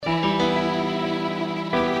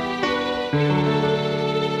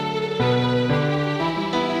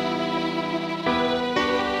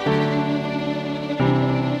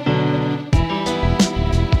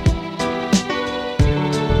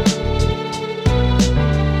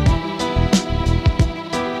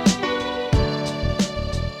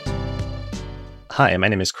Hi, my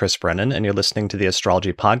name is Chris Brennan, and you're listening to the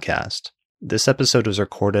Astrology Podcast. This episode was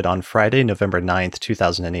recorded on Friday, November 9th,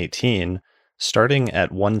 2018, starting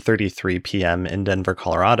at 1:33 p.m. in Denver,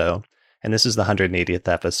 Colorado, and this is the 180th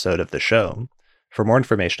episode of the show. For more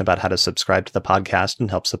information about how to subscribe to the podcast and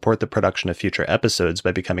help support the production of future episodes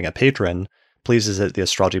by becoming a patron, please visit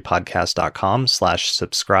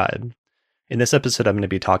theastrologypodcast.com/subscribe. In this episode, I'm going to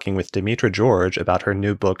be talking with Demetra George about her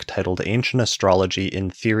new book titled Ancient Astrology in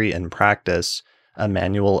Theory and Practice, a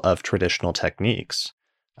Manual of Traditional Techniques.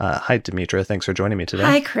 Hi, Demetra. Thanks for joining me today.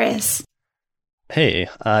 Hi, Chris. Hey,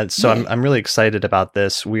 I'm really excited about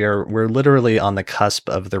this. We're literally on the cusp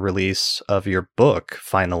of the release of your book,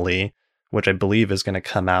 finally, which I believe is going to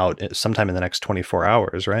come out sometime in the next 24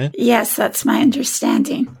 hours, right? Yes, that's my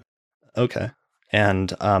understanding. Okay.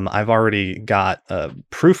 And I've already got a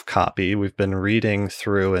proof copy. We've been reading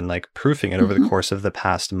through and proofing it over the course of the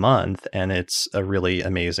past month, and it's a really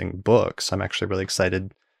amazing book. So I'm actually really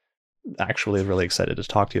excited to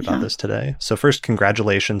talk to you about this today. So first,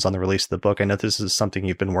 congratulations on the release of the book. I know this is something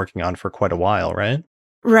you've been working on for quite a while, right?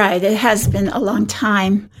 Right. It has been a long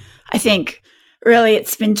time. I think really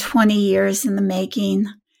it's been 20 years in the making.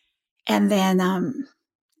 And then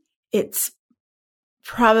it's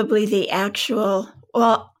probably the actual,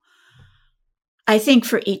 I think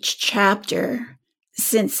for each chapter,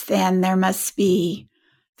 since then, there must be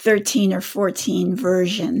 13 or 14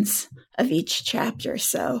 versions of each chapter.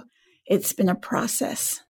 So it's been a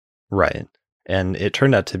process. Right. And it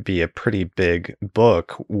turned out to be a pretty big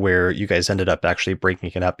book where you guys ended up actually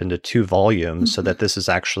breaking it up into 2 volumes so that this is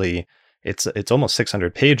actually, it's almost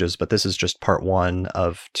 600 pages, but this is just part 1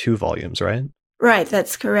 of 2 volumes, right? Right,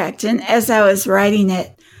 that's correct. And as I was writing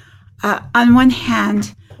it, on one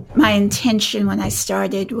hand, my intention when I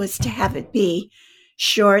started was to have it be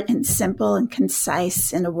short and simple and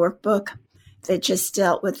concise in a workbook that just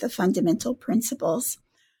dealt with the fundamental principles.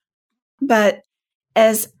 But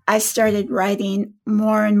as I started writing,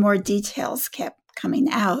 more and more details kept coming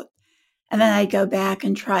out. And then I go back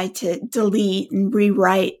and try to delete and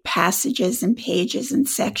rewrite passages and pages and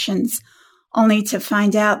sections, only to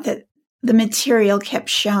find out that the material kept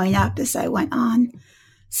showing up as I went on.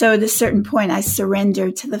 So at a certain point, I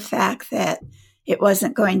surrendered to the fact that it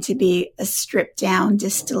wasn't going to be a stripped down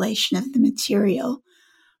distillation of the material,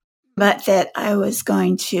 but that I was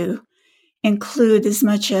going to include as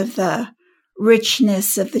much of the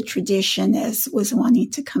richness of the tradition as was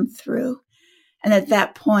wanting to come through. And at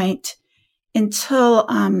that point, until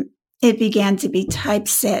it began to be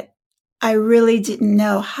typeset, I really didn't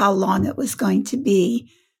know how long it was going to be,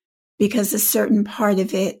 because a certain part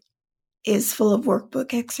of it is full of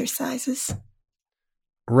workbook exercises.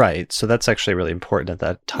 Right. So that's actually really important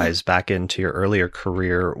that ties back into your earlier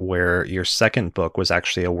career, where your second book was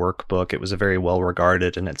actually a workbook. It was a very well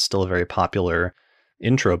regarded, and it's still a very popular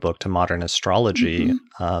intro book to modern astrology,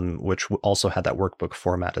 which also had that workbook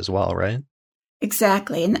format as well, right?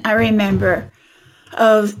 Exactly. And I remember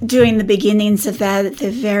doing the beginnings of that at the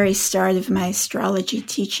very start of my astrology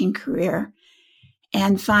teaching career,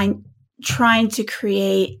 and trying to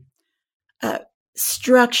create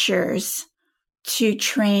structures to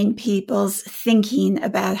train people's thinking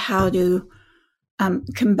about how to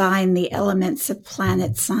combine the elements of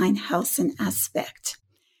planet, sign, house, and aspect.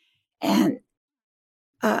 And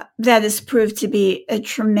that has proved to be a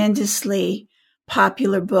tremendously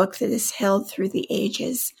popular book that is held through the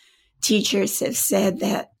ages. Teachers have said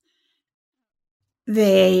that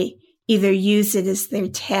they either use it as their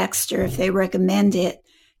text, or if they recommend it,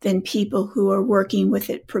 then people who are working with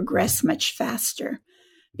it progress much faster,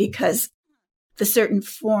 because the certain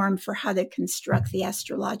form for how to construct the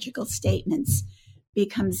astrological statements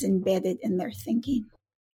becomes embedded in their thinking.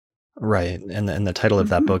 Right. And the title of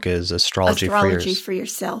that book is Astrology for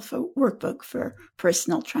Yourself, a workbook for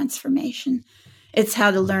personal transformation. It's how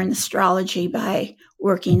to learn astrology by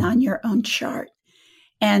working on your own chart.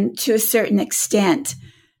 And to a certain extent,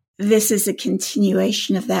 this is a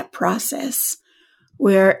continuation of that process,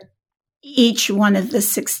 where each one of the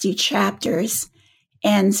 60 chapters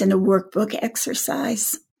ends in a workbook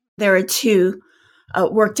exercise. There are 2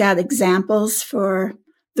 worked out examples for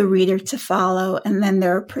the reader to follow, and then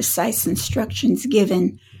there are precise instructions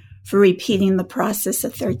given for repeating the process a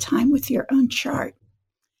 3rd time with your own chart.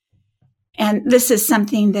 And this is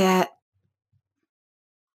something that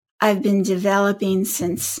I've been developing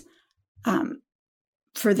since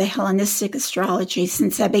for the Hellenistic astrology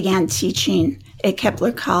since I began teaching at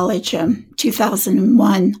Kepler College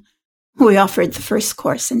 2001. We offered the first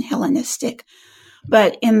course in Hellenistic.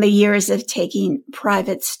 But in the years of taking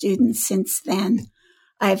private students since then,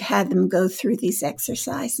 I've had them go through these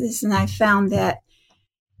exercises. And I found that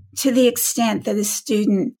to the extent that a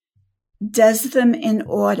student does them in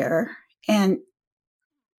order and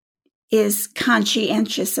is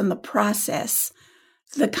conscientious in the process,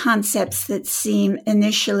 the concepts that seem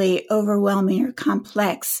initially overwhelming or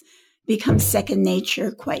complex become second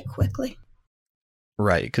nature quite quickly.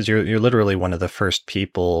 Right, because you're literally one of the first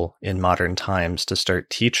people in modern times to start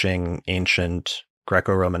teaching ancient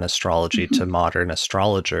Greco-Roman astrology to modern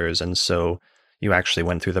astrologers, and so you actually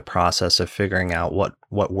went through the process of figuring out what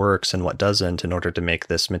works and what doesn't in order to make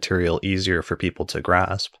this material easier for people to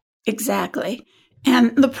grasp. Exactly.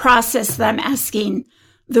 And the process that I'm asking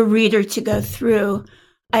the reader to go through,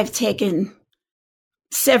 I've taken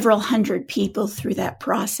several hundred people through that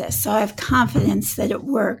process. So I have confidence that it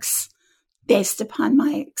works based upon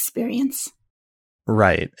my experience.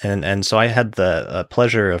 Right. And so I had the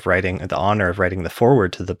pleasure of the honor of writing the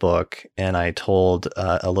foreword to the book. And I told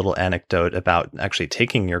a little anecdote about actually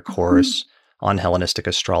taking your course on Hellenistic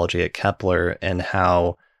astrology at Kepler, and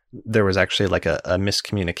how there was actually like a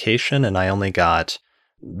miscommunication, and I only got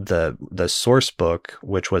the source book,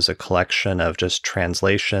 which was a collection of just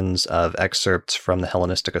translations of excerpts from the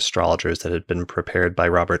Hellenistic astrologers that had been prepared by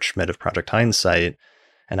Robert Schmidt of Project Hindsight.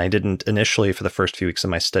 And I didn't initially, for the first few weeks of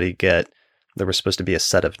my study, there was supposed to be a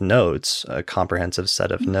set of notes, a comprehensive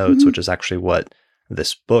set of notes, which is actually what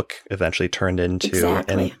this book eventually turned into.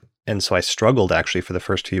 Exactly. And so I struggled actually for the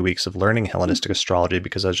first few weeks of learning Hellenistic astrology,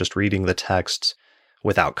 because I was just reading the texts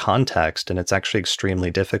without context. And it's actually extremely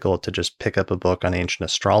difficult to just pick up a book on ancient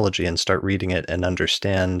astrology and start reading it and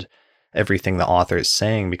understand everything the author is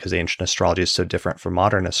saying, because ancient astrology is so different from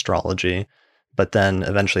modern astrology. But then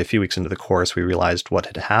eventually, a few weeks into the course, we realized what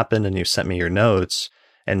had happened, and you sent me your notes,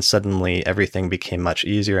 and suddenly everything became much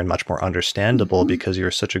easier and much more understandable, because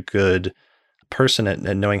you're such a good person at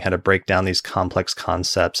knowing how to break down these complex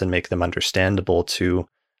concepts and make them understandable to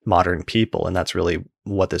modern people. And that's really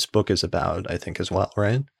what this book is about, I think, as well,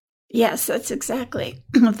 right? Yes, that's exactly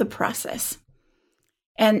the process.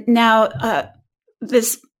 And now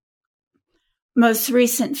this most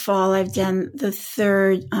recent fall, I've done the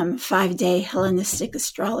third 5-day Hellenistic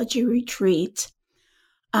astrology retreat.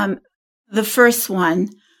 The first one,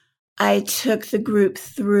 I took the group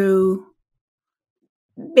through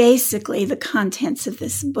basically the contents of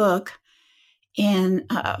this book in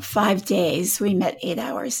 5 days. We met 8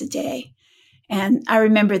 hours a day. And I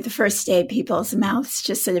remember the first day, people's mouths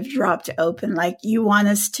just sort of dropped open, like, you want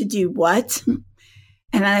us to do what?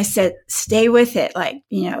 And I said, stay with it,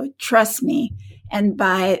 trust me. And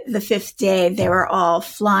by the 5th day, they were all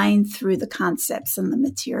flying through the concepts and the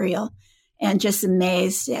material and just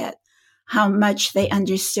amazed at how much they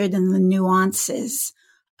understood and the nuances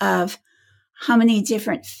of how many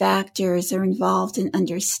different factors are involved in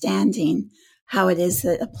understanding how it is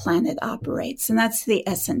that a planet operates. And that's the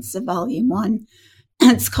essence of Volume 1.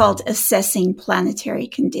 It's called Assessing Planetary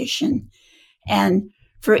Condition. And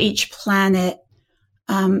for each planet,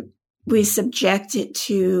 we subject it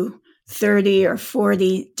to 30 or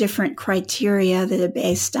 40 different criteria that are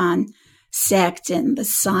based on sect and the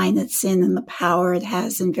sign it's in and the power it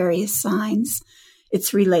has in various signs,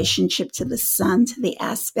 its relationship to the sun, to the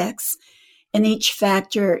aspects. And each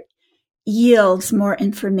factor yields more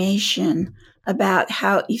information about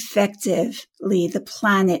how effectively the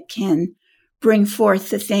planet can bring forth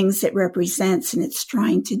the things it represents and it's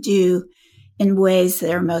trying to do in ways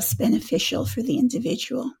that are most beneficial for the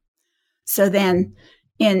individual. So then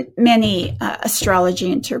in many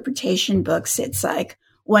astrology interpretation books, it's like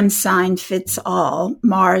one sign fits all.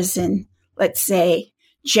 Mars in, let's say,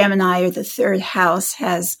 Gemini or the 3rd house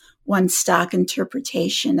has one stock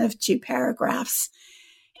interpretation of 2 paragraphs.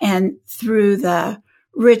 And through the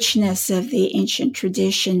richness of the ancient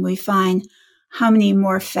tradition, we find how many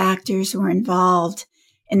more factors were involved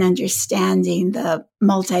in understanding the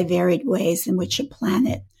multivariate ways in which a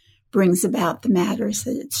planet brings about the matters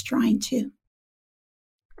that it's trying to.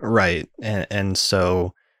 Right. And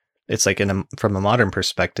so it's like from a modern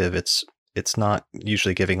perspective, it's not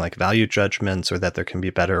usually giving like value judgments or that there can be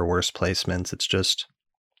better or worse placements. It's just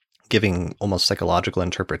giving almost psychological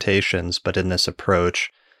interpretations. But in this approach,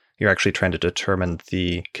 you're actually trying to determine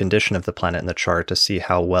the condition of the planet in the chart to see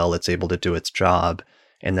how well it's able to do its job.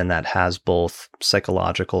 And then that has both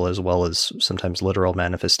psychological as well as sometimes literal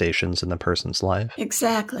manifestations in the person's life.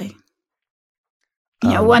 Exactly.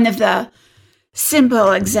 One of the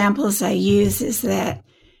simple examples I use is that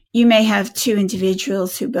you may have 2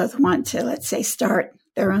 individuals who both want to, let's say, start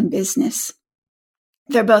their own business.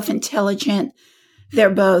 They're both intelligent.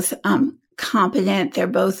 They're both competent. They're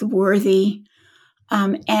both worthy.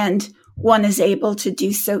 And one is able to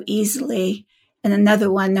do so easily. And another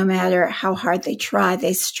one, no matter how hard they try,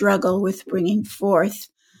 they struggle with bringing forth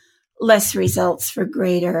less results from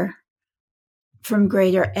greater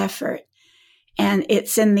effort. And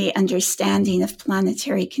it's in the understanding of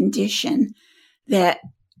planetary condition that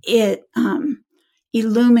it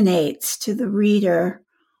illuminates to the reader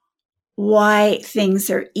why things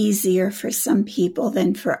are easier for some people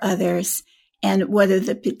than for others, and what are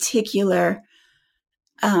the particular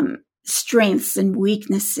strengths and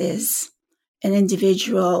weaknesses an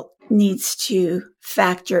individual needs to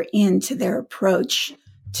factor into their approach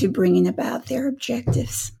to bringing about their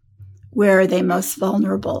objectives. Where are they most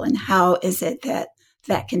vulnerable, and how is it that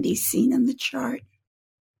that can be seen in the chart?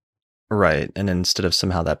 Right. And instead of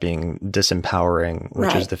somehow that being disempowering, which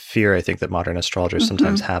Right. is the fear I think that modern astrologers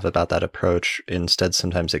sometimes have about that approach, instead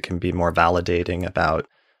sometimes it can be more validating about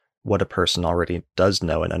what a person already does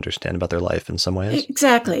know and understand about their life in some ways.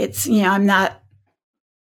 Exactly. It's, I'm not,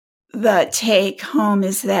 the take home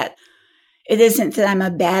is that it isn't that I'm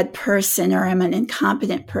a bad person or I'm an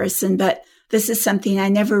incompetent person, but this is something I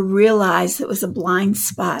never realized that was a blind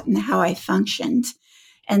spot in how I functioned.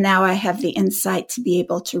 And now I have the insight to be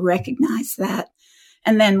able to recognize that.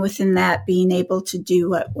 And then within that, being able to do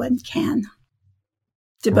what one can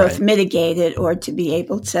to both mitigate it or to be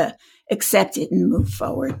able to accept it and move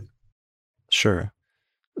forward. Sure.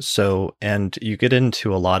 So, and you get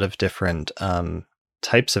into a lot of different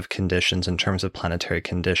types of conditions in terms of planetary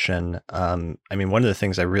condition. One of the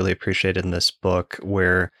things I really appreciated in this book,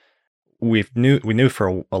 where we knew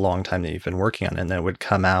for a long time that you've been working on it, and that it would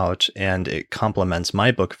come out, and it complements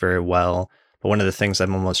my book very well. But one of the things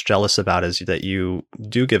I'm almost jealous about is that you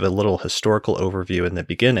do give a little historical overview in the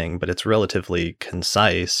beginning, but it's relatively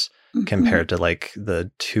concise compared to like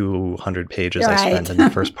the 200 pages I spent in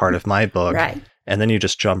the first part of my book. Right. And then you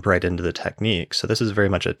just jump right into the technique. So this is very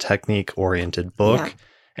much a technique-oriented book,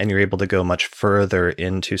 and you're able to go much further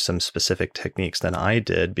into some specific techniques than I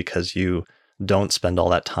did, because you don't spend all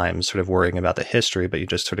that time sort of worrying about the history, but you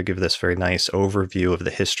just sort of give this very nice overview of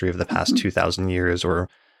the history of the past 2,000 years, or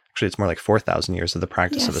actually it's more like 4,000 years of the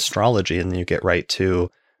practice of astrology, and then you get right to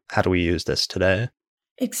how do we use this today?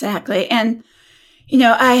 Exactly. And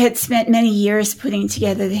I had spent many years putting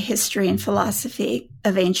together the history and philosophy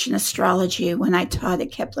of ancient astrology when I taught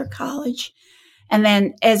at Kepler College. And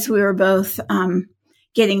then as we were both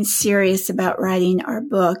getting serious about writing our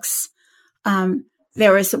books,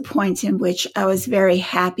 there was a point in which I was very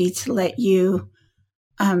happy to let you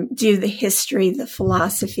do the history, the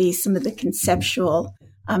philosophy, some of the conceptual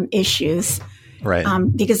issues. Right.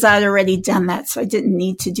 Because I'd already done that, so I didn't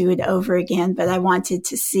need to do it over again, but I wanted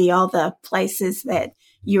to see all the places that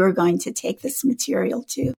you were going to take this material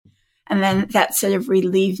to. And then that sort of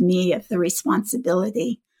relieved me of the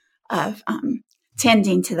responsibility of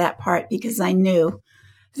tending to that part, because I knew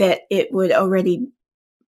that it would already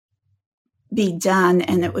be done,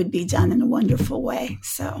 and it would be done in a wonderful way.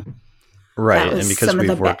 So right. And because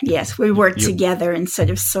we worked together in sort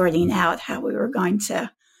of sorting out how we were going to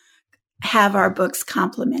have our books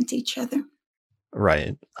complement each other.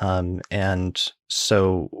 Right. And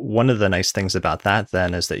so one of the nice things about that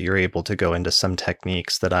then is that you're able to go into some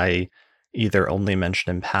techniques that I either only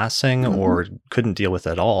mentioned in passing or couldn't deal with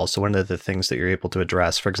at all. So one of the things that you're able to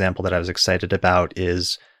address, for example, that I was excited about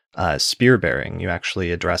is spear bearing. You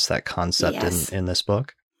actually address that concept in this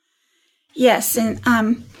book. Yes.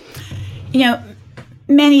 And,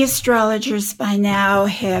 many astrologers by now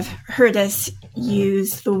have heard us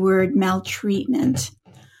use the word maltreatment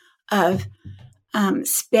of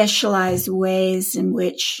specialized ways in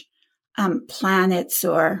which planets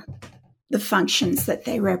or the functions that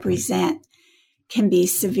they represent can be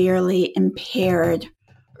severely impaired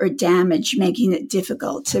or damaged, making it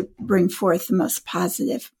difficult to bring forth the most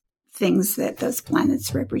positive things that those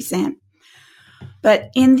planets represent. But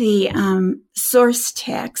in the source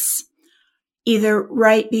texts, either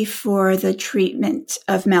right before the treatment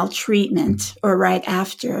of maltreatment or right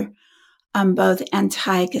after, both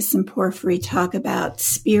Antiochus and Porphyry talk about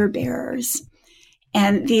spear bearers.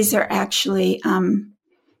 And these are actually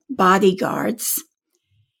bodyguards.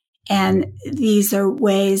 And these are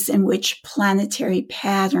ways in which planetary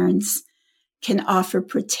patterns can offer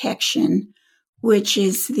protection, which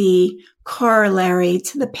is the corollary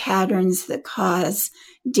to the patterns that cause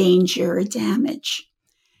danger or damage.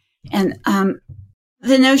 And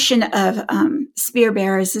the notion of spear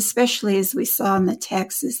bearers, especially as we saw in the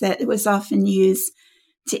text, is that it was often used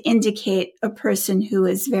to indicate a person who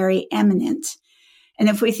is very eminent. And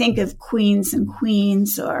if we think of queens and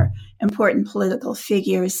queens or important political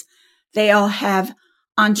figures, they all have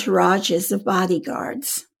entourages of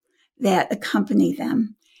bodyguards that accompany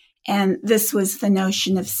them. And this was the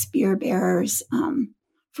notion of spear bearers in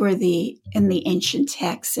the ancient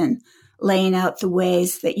texts. And laying out the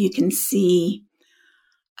ways that you can see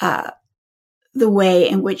the way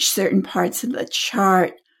in which certain parts of the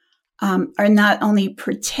chart are not only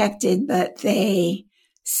protected, but they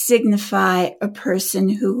signify a person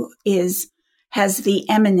who has the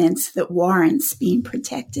eminence that warrants being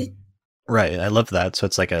protected. Right. I love that. So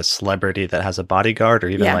it's like a celebrity that has a bodyguard, or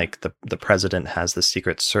even like the president has the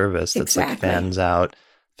Secret Service that's like fans out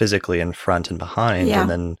physically in front and behind. And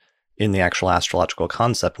then in the actual astrological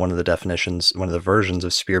concept, one of the versions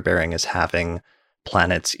of spear bearing is having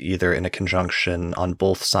planets either in a conjunction on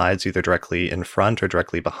both sides, either directly in front or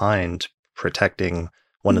directly behind, protecting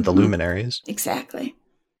one of the luminaries. Exactly.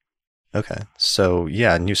 Okay. So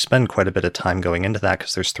yeah, and you spend quite a bit of time going into that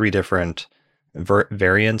because there's 3 different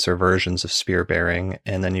variants or versions of spear bearing,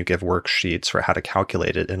 and then you give worksheets for how to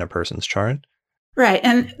calculate it in a person's chart. Right.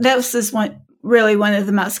 And this is really one of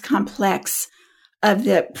the most complex of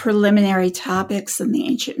the preliminary topics in the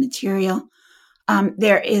ancient material.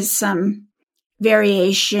 There is some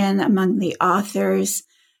variation among the authors.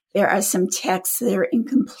 There are some texts that are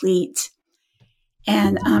incomplete.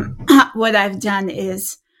 And what I've done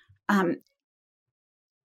is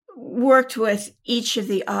worked with each of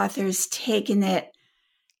the authors, taken it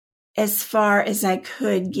as far as I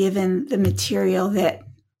could given the material that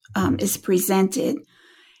is presented,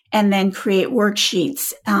 and then create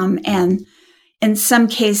worksheets. And in some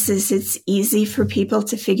cases, it's easy for people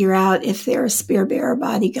to figure out if there are spear bearer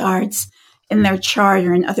bodyguards in their chart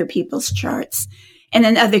or in other people's charts. And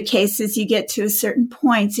in other cases, you get to a certain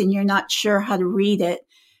point and you're not sure how to read it.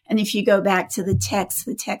 And if you go back to the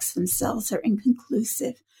texts themselves are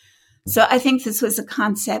inconclusive. So I think this was a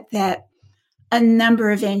concept that a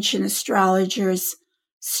number of ancient astrologers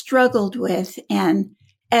struggled with. And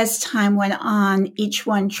as time went on, each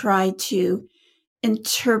one tried to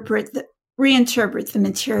reinterpret the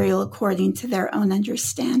material according to their own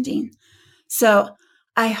understanding. So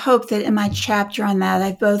I hope that in my chapter on that,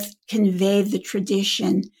 I've both conveyed the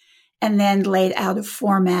tradition and then laid out a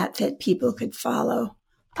format that people could follow,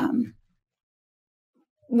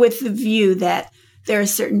 with the view that there are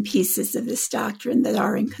certain pieces of this doctrine that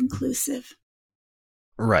are inconclusive.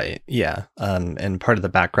 Right. Yeah. And part of the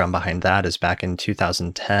background behind that is back in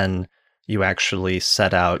 2010, you actually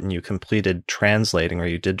set out and you completed translating, or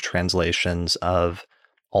you did translations of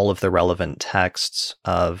all of the relevant texts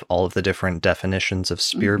of all of the different definitions of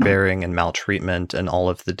spear bearing and maltreatment, and all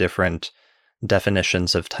of the different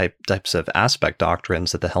definitions of types of aspect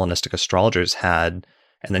doctrines that the Hellenistic astrologers had.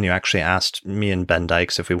 And then you actually asked me and Ben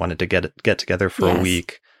Dykes if we wanted to get together for a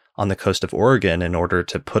week on the coast of Oregon in order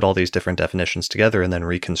to put all these different definitions together and then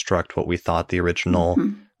reconstruct what we thought the original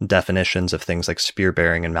definitions of things like spear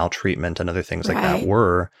bearing and maltreatment and other things like that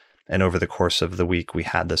were. And over the course of the week, we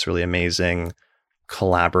had this really amazing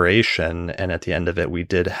collaboration. And at the end of it, we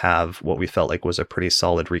did have what we felt like was a pretty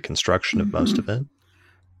solid reconstruction of most of it.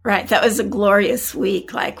 Right. That was a glorious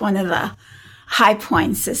week, like one of the high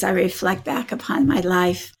points as I reflect back upon my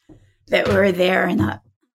life, that we were there in an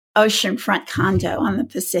oceanfront condo on the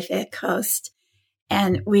Pacific coast.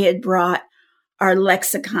 And we had brought our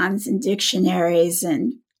lexicons and dictionaries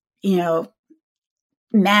and,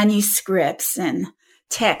 manuscripts and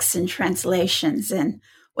texts and translations, and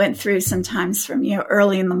went through sometimes from,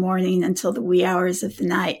 early in the morning until the wee hours of the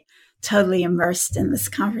night, totally immersed in this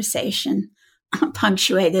conversation,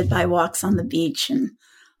 punctuated by walks on the beach and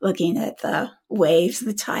looking at the waves,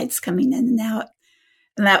 the tides coming in and out.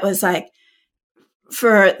 And that was like,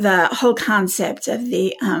 for the whole concept of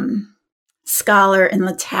the scholar in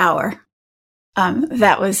the tower,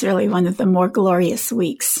 that was really one of the more glorious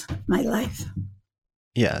weeks of my life.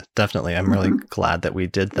 Yeah, definitely. I'm really glad that we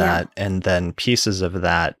did that. Yeah. And then pieces of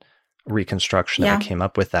that reconstruction that I came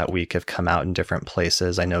up with that week have come out in different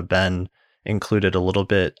places. I know Ben included a little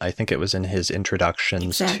bit, I think it was in his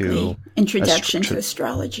introductions to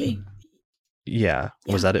astrology. Yeah.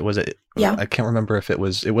 Was it? Yeah. I can't remember if it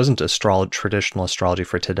wasn't traditional astrology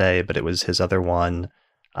for today, but it was his other one.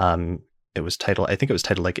 It was titled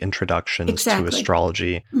like Introductions to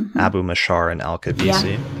Astrology, Abu Mashar and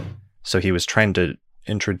Al-Kabisi. Yeah. So he was trying to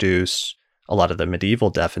introduce a lot of the medieval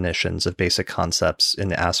definitions of basic concepts in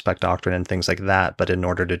the aspect doctrine and things like that. But in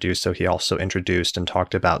order to do so, he also introduced and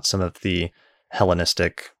talked about some of the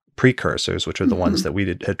Hellenistic precursors, which are the ones that we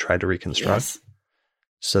had tried to reconstruct. Yes.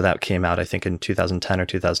 So that came out, I think, in 2010 or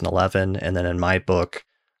 2011. And then in my book,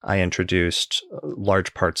 I introduced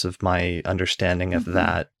large parts of my understanding of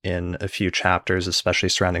that in a few chapters, especially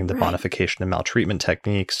surrounding the bonification and maltreatment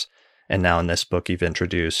techniques. And now in this book, you've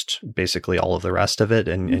introduced basically all of the rest of it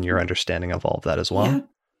and your understanding of all of that as well. Yeah.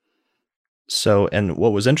 So, and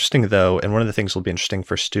what was interesting though, and one of the things will be interesting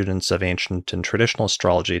for students of ancient and traditional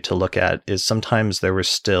astrology to look at is sometimes there were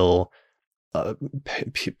still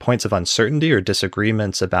points of uncertainty or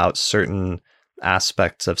disagreements about certain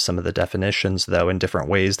aspects of some of the definitions, though, in different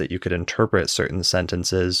ways that you could interpret certain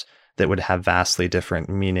sentences that would have vastly different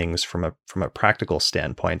meanings from a practical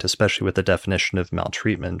standpoint, especially with the definition of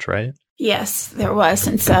maltreatment, right? Yes, there was.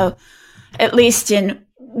 And so, at least in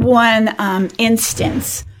one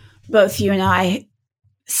instance, both you and I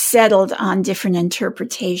settled on different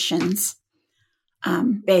interpretations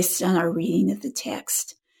based on our reading of the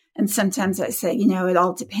text. And sometimes I say, it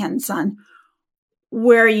all depends on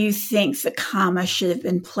where you think the comma should have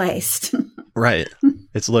been placed. Right.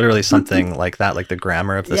 It's literally something like that, like the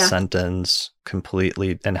grammar of the sentence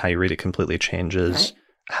completely and how you read it completely changes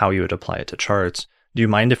how you would apply it to charts. Do you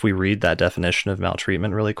mind if we read that definition of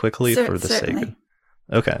maltreatment really quickly for the certainly. sake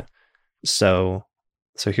of... Okay. So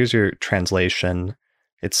here's your translation.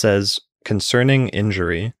 It says, concerning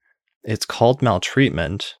injury, it's called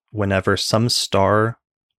maltreatment whenever some star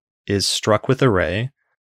is struck with a ray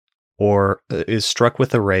or is struck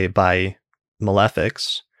with a ray by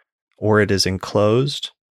malefics, or it is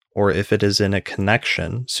enclosed, or if it is in a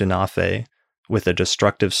connection, synafe, with a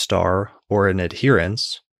destructive star or an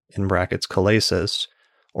adherence, in brackets chalasis,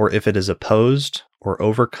 or if it is opposed or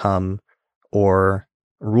overcome or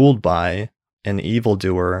ruled by an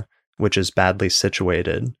evildoer which is badly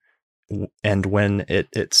situated, and when it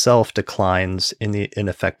itself declines in the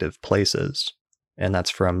ineffective places. And that's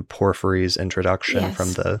from Porphyry's introduction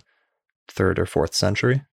from the 3rd or 4th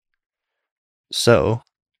century. So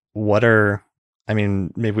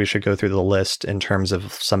maybe we should go through the list in terms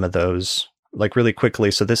of some of those, like really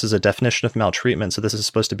quickly. So this is a definition of maltreatment. So this is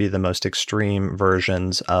supposed to be the most extreme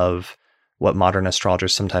versions of what modern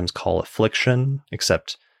astrologers sometimes call affliction,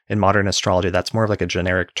 except in modern astrology, that's more of like a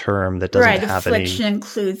generic term that doesn't have any... Right, affliction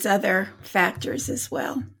includes other factors as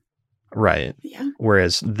well. Right. Yeah.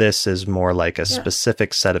 Whereas this is more like a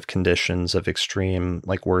specific set of conditions of extreme,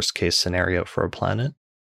 like worst case scenario for a planet.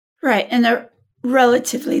 Right. And they're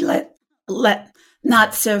relatively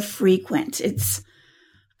not so frequent. It's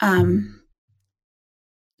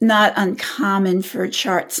not uncommon for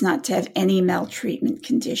charts not to have any maltreatment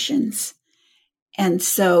conditions. And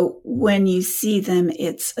so when you see them,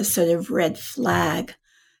 it's a sort of red flag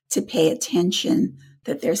to pay attention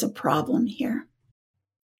that there's a problem here.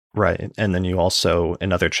 Right. And then you also,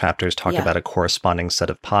 in other chapters, talk about a corresponding set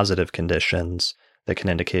of positive conditions that can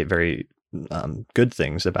indicate very good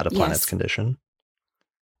things about a planet's condition.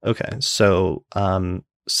 Okay. So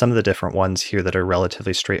some of the different ones here that are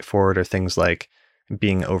relatively straightforward are things like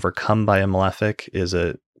being overcome by a malefic is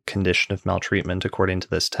a condition of maltreatment according to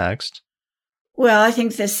this text. Well, I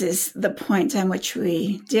think this is the point on which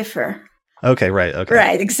we differ. Okay, right. Okay.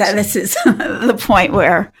 Right, exactly. This is the point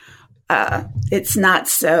where it's not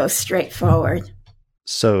so straightforward.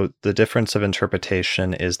 So the difference of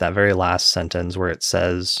interpretation is that very last sentence where it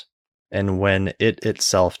says, and when it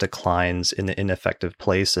itself declines in the ineffective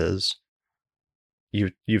places,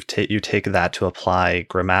 you take that to apply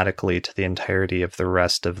grammatically to the entirety of the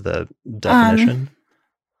rest of the definition?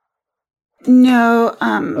 No.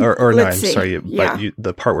 Or no, I'm sorry. But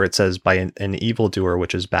the part where it says by an evildoer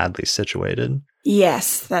which is badly situated.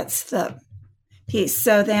 Yes, that's the piece.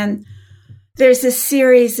 So then there's a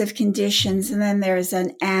series of conditions, and then there's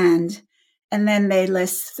an and then they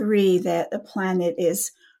list 3 that a planet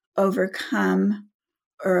is overcome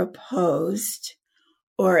or opposed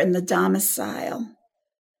or in the domicile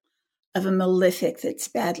of a malefic that's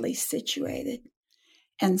badly situated.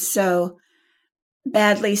 And so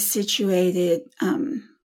badly situated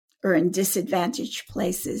or in disadvantaged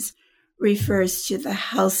places refers to the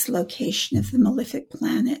house location of the malefic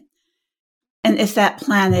planet. And if that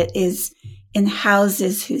planet is in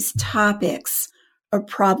houses whose topics are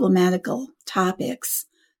problematical topics,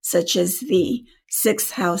 such as the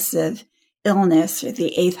 6th house of illness or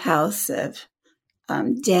the 8th house of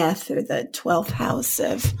death or the 12th house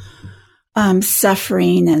of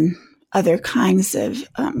suffering and other kinds of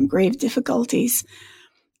grave difficulties,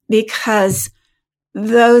 because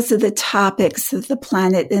those are the topics that the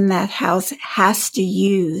planet in that house has to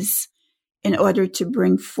use in order to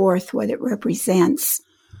bring forth what it represents.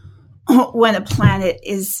 When a planet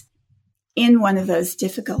is in one of those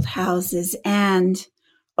difficult houses and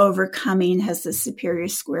overcoming has the superior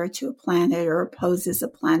square to a planet or opposes a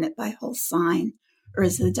planet by whole sign or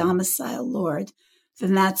is the domicile lord,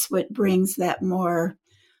 then that's what brings that more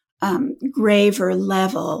graver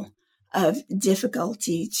level of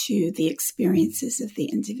difficulty to the experiences of the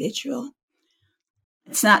individual.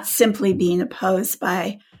 It's not simply being opposed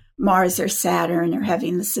by Mars or Saturn or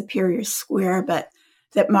having the superior square, but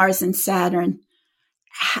that Mars and Saturn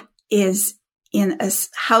is in a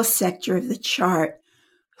house sector of the chart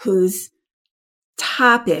whose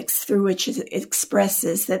topics through which it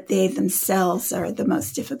expresses that they themselves are the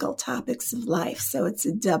most difficult topics of life. So it's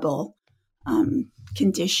a double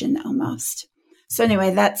condition almost. So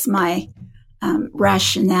anyway, that's my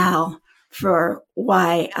rationale for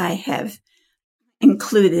why I have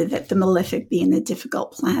included that the malefic being a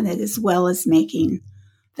difficult planet as well as making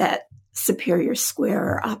that superior square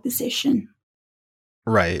or opposition.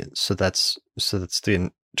 Right. So that's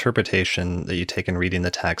the interpretation that you take in reading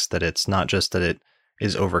the text, that it's not just that it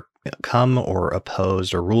is overcome or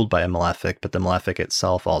opposed or ruled by a malefic, but the malefic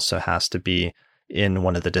itself also has to be in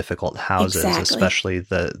one of the difficult houses, especially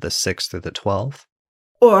the 6th or the 12th.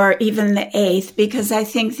 Or even the 8th, because I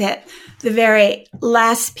think that the very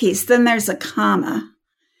last piece, then there's a comma,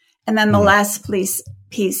 and then the last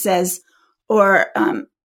piece says, or,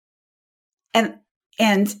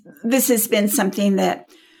 and this has been something that,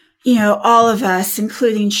 all of us,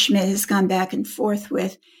 including Schmidt, has gone back and forth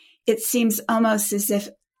with. It seems almost as if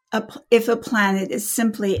a planet is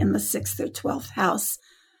simply in the 6th or 12th house,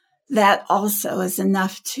 that also is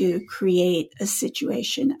enough to create a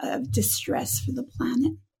situation of distress for the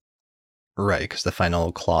planet. Right, because the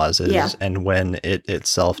final clause is, and when it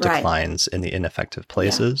itself declines in the ineffective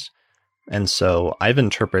places. Yeah. And so I've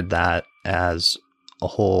interpreted that as a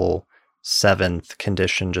whole 7th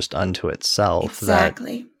condition just unto itself.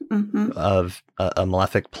 Exactly. Of a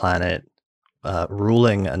malefic planet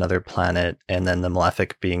ruling another planet, and then the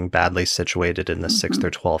malefic being badly situated in the 6th or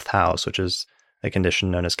 12th house, which is a condition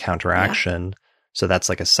known as counteraction. Yeah. So that's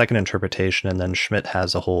like a second interpretation. And then Schmidt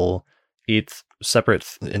has a whole 8th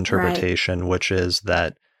separate interpretation, which is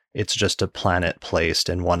that it's just a planet placed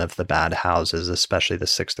in one of the bad houses, especially the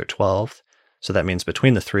 6th or 12th. So that means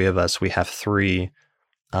between the three of us, we have 3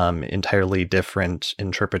 entirely different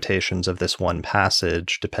interpretations of this one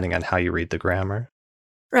passage, depending on how you read the grammar.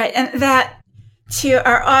 Right. And that, to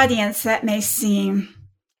our audience, that may seem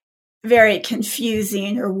very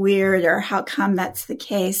confusing or weird, or how come that's the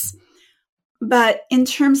case. But in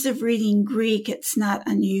terms of reading Greek, it's not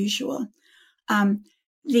unusual.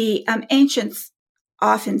 The ancients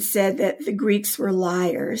often said that the Greeks were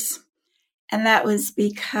liars, and that was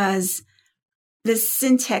because the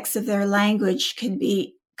syntax of their language could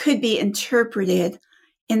be interpreted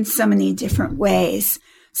in so many different ways.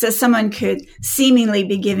 So someone could seemingly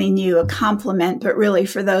be giving you a compliment, but really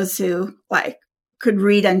for those who could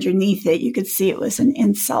read underneath it, you could see it was an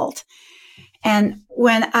insult. And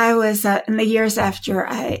when I was in the years after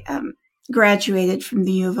I graduated from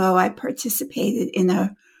the U of O, I participated in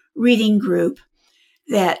a reading group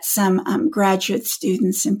that some graduate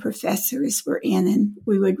students and professors were in, and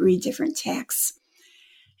we would read different texts.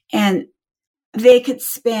 And they could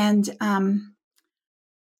spend an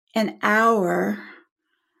hour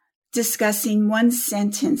discussing one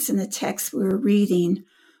sentence in the text we were reading,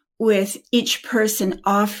 with each person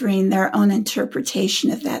offering their own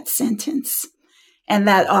interpretation of that sentence. And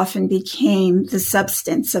that often became the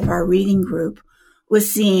substance of our reading group,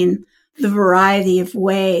 was seeing the variety of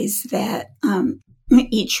ways that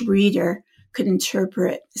each reader could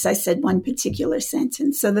interpret, as I said, one particular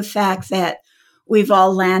sentence. So the fact that we've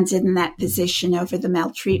all landed in that position over the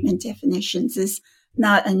maltreatment definitions is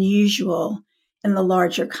not unusual in the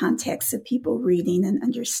larger context of people reading and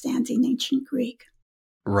understanding ancient Greek.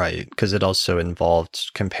 Right, because it also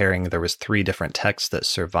involved comparing, there was 3 different texts that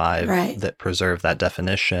survived that preserve that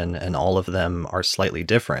definition, and all of them are slightly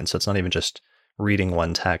different. So it's not even just reading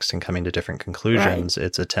one text and coming to different conclusions.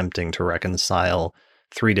 It's attempting to reconcile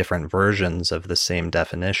 3 different versions of the same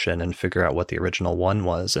definition and figure out what the original one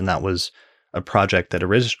was. And that was a project that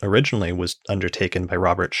originally was undertaken by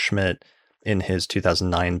Robert Schmidt in his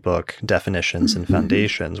 2009 book, Definitions and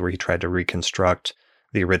Foundations, where he tried to reconstruct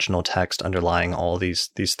the original text underlying all these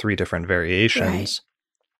 3 different variations.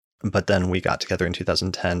 But then we got together in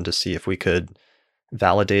 2010 to see if we could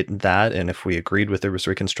validate that, and if we agreed with it was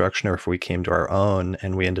reconstruction, or if we came to our own,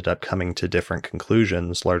 and we ended up coming to different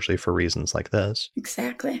conclusions, largely for reasons like this.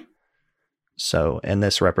 Exactly. So, and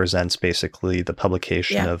this represents basically the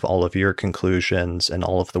publication of all of your conclusions and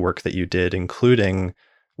all of the work that you did, including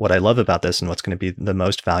what I love about this and what's going to be the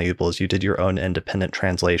most valuable is you did your own independent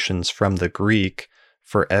translations from the Greek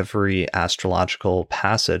for every astrological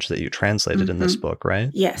passage that you translated in this book, right?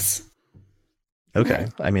 Yes. Okay.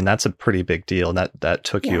 Right. I mean, that's a pretty big deal. That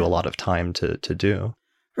took you a lot of time to do.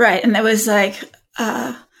 Right. And that was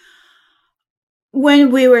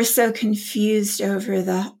when we were so confused over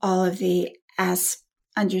all of the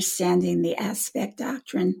understanding the aspect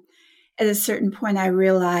doctrine, at a certain point, I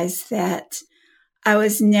realized that I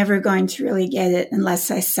was never going to really get it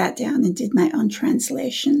unless I sat down and did my own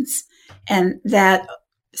translations. And that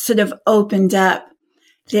sort of opened up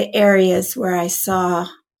the areas where I saw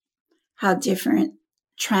how different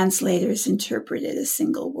translators interpreted a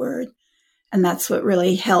single word. And that's what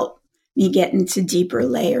really helped me get into deeper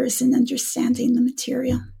layers in understanding the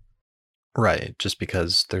material. Right. Just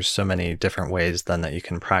because there's so many different ways then that you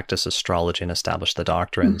can practice astrology and establish the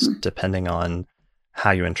doctrines, depending on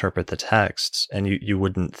how you interpret the texts. And you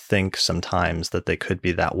wouldn't think sometimes that they could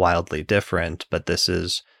be that wildly different, but this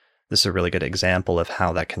is a really good example of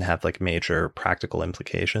how that can have like major practical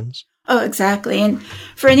implications. Oh, exactly. And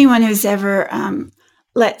for anyone who's ever,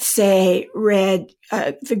 let's say, read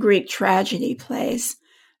the Greek tragedy plays,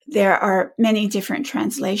 there are many different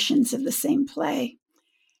translations of the same play.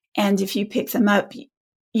 And if you pick them up,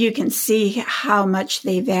 you can see how much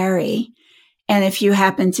they vary. And if you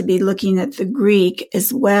happen to be looking at the Greek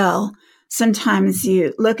as well, sometimes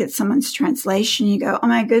you look at someone's translation, you go, oh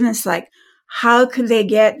my goodness, like, how could they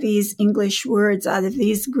get these English words out of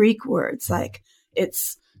these Greek words? Like,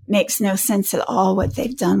 it's makes no sense at all what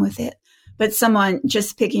they've done with it. But someone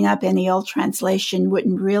just picking up any old translation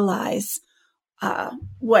wouldn't realize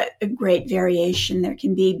what a great variation there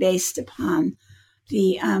can be based upon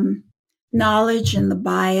the knowledge and the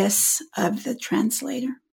bias of the translator.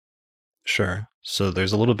 Sure. So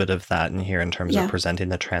there's a little bit of that in here in terms of presenting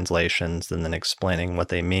the translations and then explaining what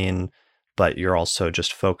they mean, but you're also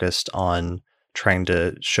just focused on trying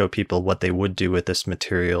to show people what they would do with this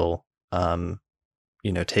material,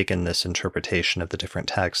 taking this interpretation of the different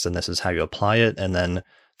texts, and this is how you apply it. And then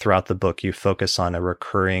throughout the book, you focus on a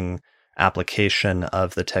recurring application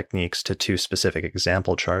of the techniques to two specific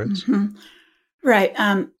example charts. Right.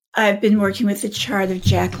 I've been working with the chart of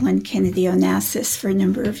Jacqueline Kennedy Onassis for a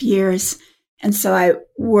number of years. And so I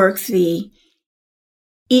work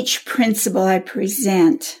each principle I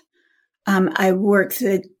present, I work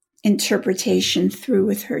the interpretation through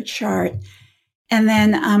with her chart. And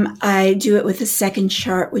then I do it with a second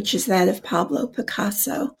chart, which is that of Pablo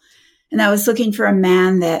Picasso. And I was looking for a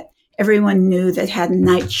man that everyone knew that had a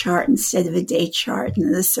night chart instead of a day chart.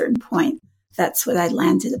 And at a certain point, that's what I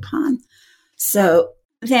landed upon. So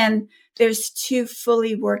then there's two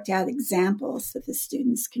fully worked out examples that the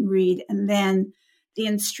students can read. And then the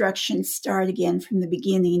instructions start again from the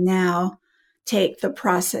beginning. Now take the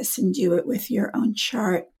process and do it with your own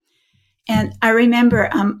chart. And I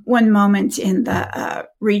remember one moment in the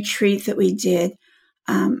retreat that we did,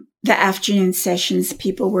 the afternoon sessions,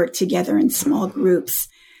 people worked together in small groups.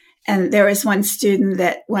 And there was one student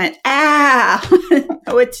that went, I don't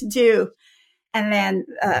know what to do. And then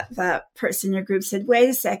the person in your group said, wait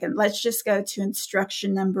a second, let's just go to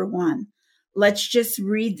instruction number 1. Let's just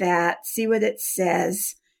read that, see what it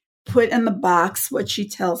says, put in the box what she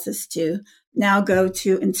tells us to. Now go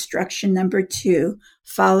to instruction number 2,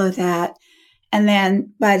 follow that. And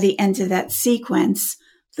then by the end of that sequence,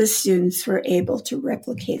 the students were able to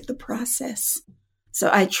replicate the process. So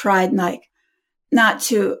I tried not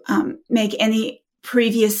to make any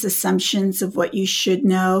previous assumptions of what you should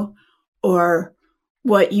know or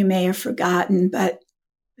what you may have forgotten, but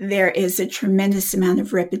there is a tremendous amount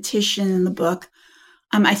of repetition in the book.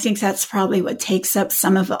 I think that's probably what takes up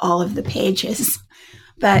all of the pages.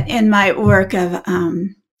 But in my work of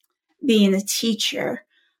being a teacher,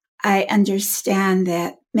 I understand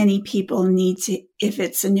that many people need to, if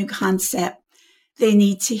it's a new concept, they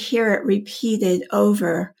need to hear it repeated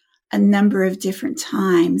over a number of different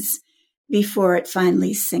times before it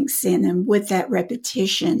finally sinks in. And with that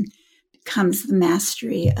repetition comes the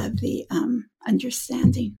mastery of the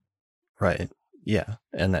understanding. Right. Yeah.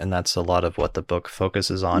 And that's a lot of what the book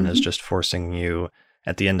focuses on, is just forcing you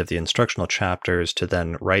at the end of the instructional chapters to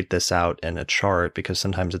then write this out in a chart, because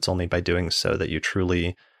sometimes it's only by doing so that you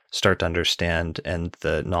truly start to understand and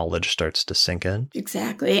the knowledge starts to sink in.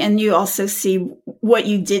 Exactly. And you also see what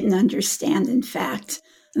you didn't understand, in fact,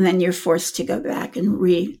 and then you're forced to go back and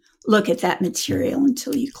look at that material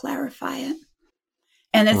until you clarify it.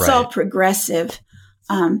 And it's all progressive.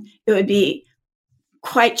 It would be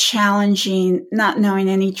quite challenging, not knowing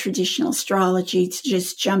any traditional astrology, to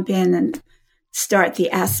just jump in and start the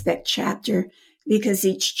aspect chapter, because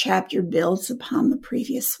each chapter builds upon the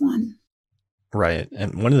previous one. Right.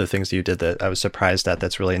 And one of the things you did that I was surprised at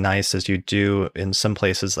that's really nice is you do in some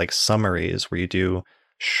places like summaries, where you do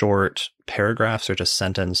short paragraphs or just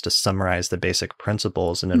sentence to summarize the basic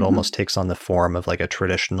principles. And it almost takes on the form of like a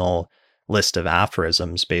traditional list of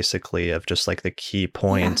aphorisms, basically, of just like the key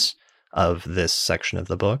points of this section of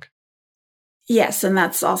the book. Yes. And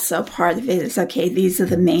that's also part of it is, okay, these are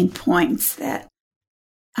the main points that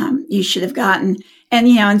you should have gotten. And,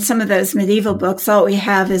 in some of those medieval books, all we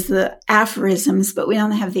have is the aphorisms, but we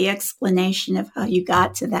don't have the explanation of how you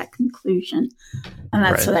got to that conclusion. And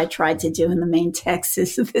that's what I tried to do in the main text,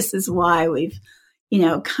 is this is why we've,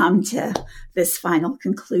 come to this final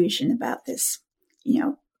conclusion about this,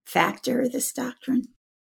 factor, this doctrine.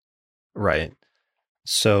 Right.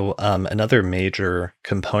 So another major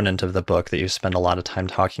component of the book that you spend a lot of time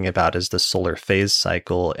talking about is the solar phase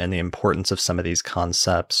cycle and the importance of some of these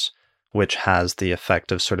concepts, which has the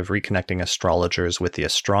effect of sort of reconnecting astrologers with the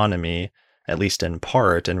astronomy, at least in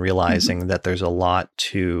part, and realizing that there's a lot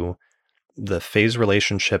to the phase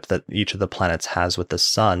relationship that each of the planets has with the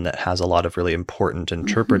sun that has a lot of really important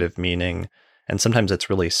interpretive meaning. And sometimes it's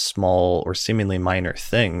really small or seemingly minor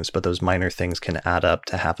things, but those minor things can add up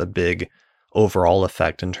to have a big overall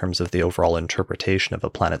effect in terms of the overall interpretation of a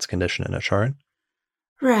planet's condition in a chart.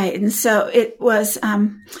 Right. And so it was,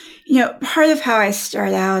 part of how I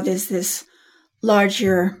start out is this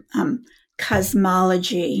larger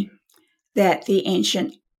cosmology that the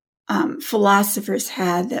ancient philosophers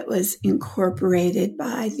had that was incorporated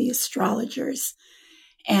by the astrologers.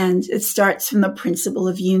 And it starts from the principle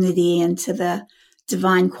of unity into the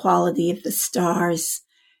divine quality of the stars.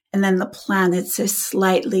 And then the planets are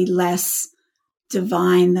slightly less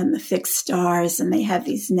divine than the fixed stars, and they have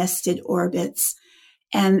these nested orbits.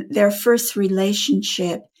 And their first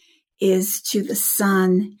relationship is to the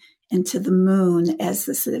sun and to the moon as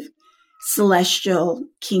the sort of celestial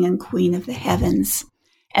king and queen of the heavens,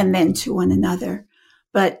 and then to one another.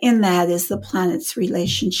 But in that is the planet's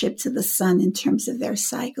relationship to the sun in terms of their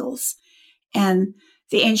cycles. And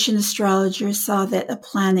the ancient astrologers saw that a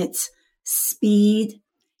planet's speed,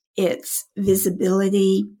 its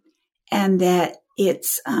visibility, and that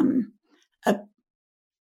its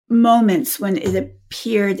moments when it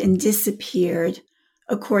appeared and disappeared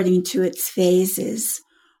according to its phases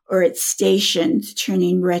or its stations,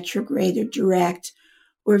 turning retrograde or direct,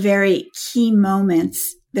 were very key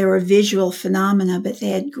moments. There were visual phenomena, but they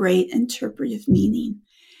had great interpretive meaning.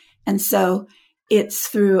 And so it's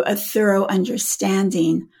through a thorough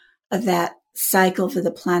understanding of that cycle that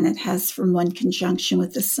the planet has from one conjunction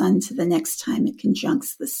with the sun to the next time it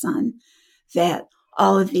conjuncts the sun, that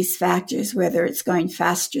all of these factors, whether it's going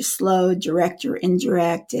fast or slow, direct or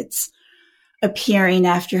indirect, it's appearing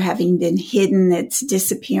after having been hidden, it's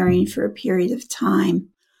disappearing for a period of time.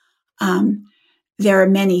 There are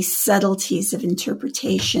many subtleties of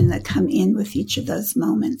interpretation that come in with each of those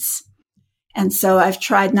moments. And so I've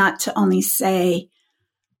tried not to only say,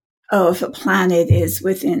 if a planet is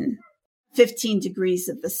within 15 degrees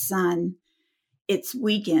of the sun, it's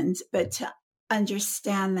weakened, but to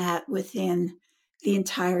understand that within the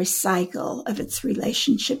entire cycle of its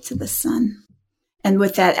relationship to the sun. And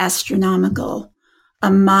with that astronomical,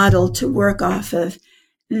 a model to work off of,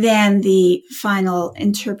 then the final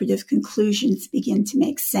interpretive conclusions begin to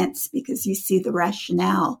make sense because you see the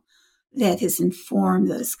rationale that has informed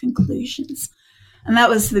those conclusions. And that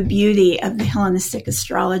was the beauty of the Hellenistic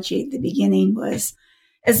astrology at the beginning was,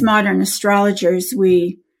 as modern astrologers,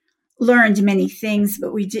 we learned many things,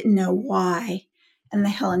 but we didn't know why. And the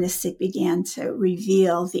Hellenistic began to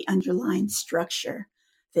reveal the underlying structure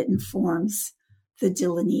that informs the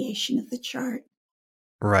delineation of the chart.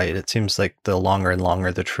 Right. It seems like the longer and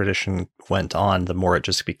longer the tradition went on, the more it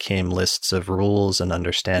just became lists of rules and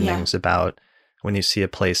understandings about when you see a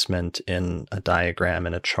placement in a diagram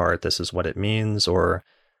in a chart, this is what it means, or,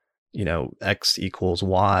 X equals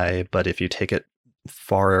Y. But if you take it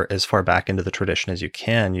as far back into the tradition as you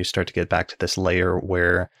can, you start to get back to this layer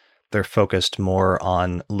where they're focused more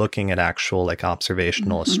on looking at actual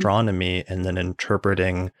observational astronomy and then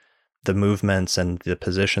interpreting the movements and the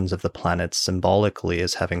positions of the planets symbolically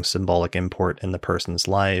as having symbolic import in the person's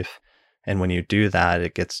life. And when you do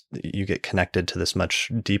that, you get connected to this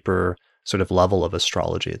much deeper sort of level of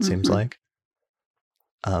astrology, it seems like.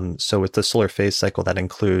 So with the solar phase cycle, that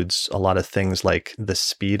includes a lot of things like the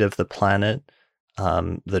speed of the planet,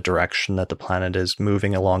 the direction that the planet is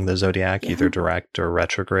moving along the zodiac, either direct or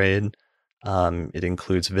retrograde. It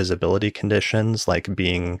includes visibility conditions, like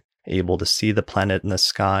being able to see the planet in the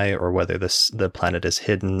sky, or whether the planet is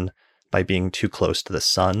hidden by being too close to the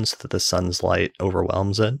sun so that the sun's light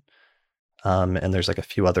overwhelms it. And there's a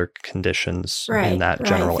few other conditions in that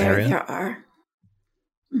general area. There are.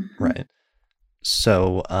 Right.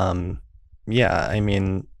 So,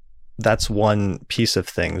 that's one piece of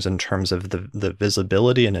things in terms of the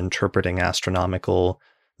visibility and interpreting astronomical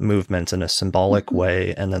movements in a symbolic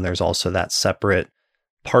way. And then there's also that separate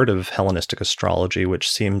part of Hellenistic astrology, which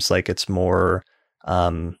seems like it's more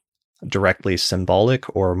directly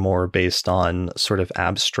symbolic or more based on sort of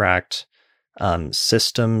abstract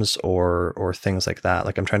systems or things like that.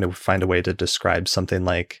 Like I'm trying to find a way to describe something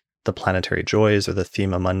like the planetary joys or the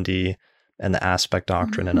thema mundi and the aspect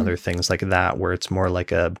doctrine and other things like that, where it's more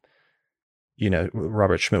like a,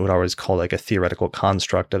 Robert Schmidt would always call like a theoretical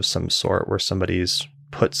construct of some sort, where somebody's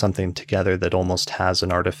put something together that almost has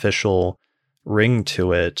an artificial ring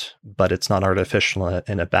to it, but it's not artificial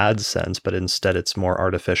in a bad sense, but instead it's more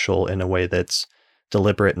artificial in a way that's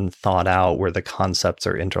deliberate and thought out, where the concepts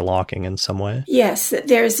are interlocking in some way. Yes,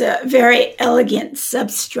 there's a very elegant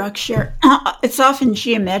substructure. It's often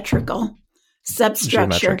geometrical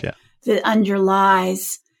substructure that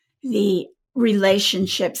underlies the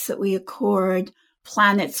relationships that we accord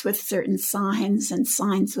planets with certain signs and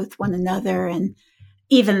signs with one another, and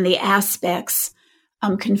even the aspects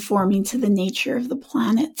conforming to the nature of the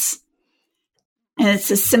planets. And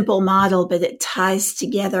it's a simple model, but it ties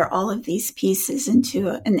together all of these pieces into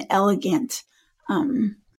an elegant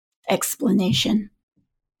explanation.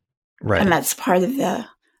 Right. And that's part of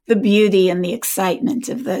the beauty and the excitement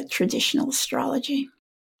of the traditional astrology.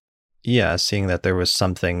 Yeah, seeing that there was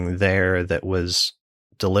something there that was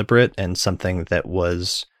deliberate and something that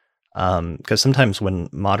was, because sometimes when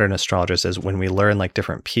modern astrologers when we learn like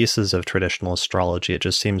different pieces of traditional astrology, it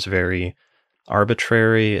just seems very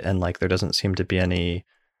arbitrary, and like there doesn't seem to be any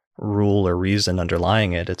rule or reason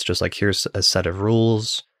underlying it. It's just like, here's a set of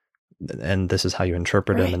rules and this is how you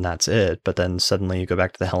interpret them, and that's it. But then suddenly you go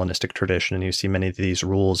back to the Hellenistic tradition and you see many of these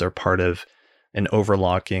rules are part of an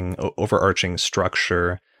overarching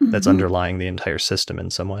structure that's underlying the entire system in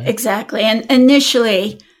some way. Exactly. And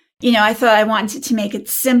initially, I thought I wanted to make it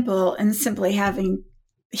simple and simply having,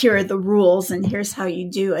 here are the rules and here's how you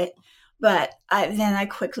do it. But then I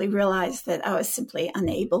quickly realized that I was simply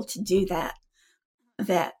unable to do that,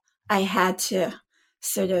 that I had to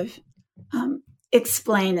sort of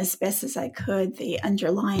explain as best as I could the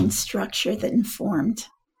underlying structure that informed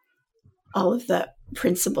all of the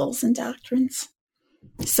principles and doctrines.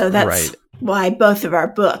 So that's why both of our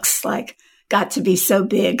books got to be so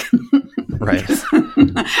big. Right.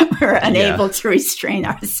 We're unable to restrain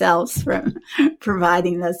ourselves from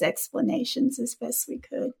providing those explanations as best we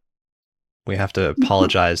could. We have to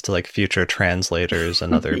apologize to future translators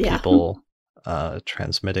and other people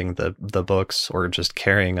transmitting the books or just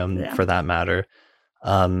carrying them for that matter.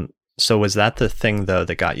 So was that the thing, though,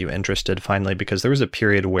 that got you interested finally? Because there was a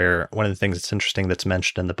period where one of the things that's interesting that's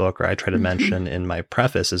mentioned in the book, or I try to mention in my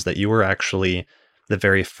preface, is that you were actually the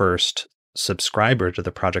very first subscriber to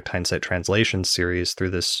the Project Hindsight Translation series through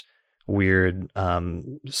this weird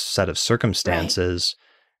set of circumstances.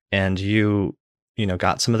 And you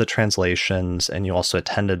got some of the translations, and you also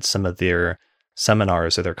attended some of their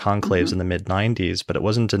seminars or their conclaves in the mid-90s. But it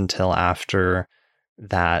wasn't until after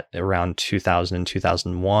that, around 2000 and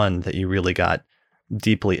 2001, that you really got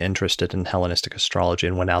deeply interested in Hellenistic astrology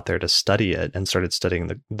and went out there to study it and started studying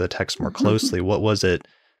the text more closely. What was it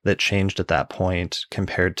that changed at that point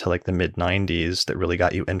compared to the mid-90s that really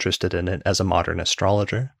got you interested in it as a modern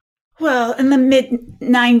astrologer? Well, in the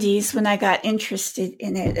mid-90s, when I got interested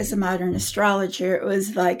in it as a modern astrologer, it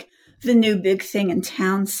was like the new big thing in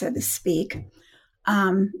town, so to speak.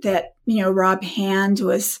 Rob Hand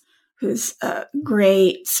who's a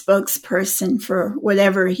great spokesperson for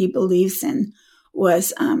whatever he believes in,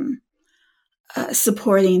 was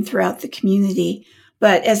supporting throughout the community.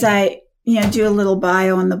 But as I do a little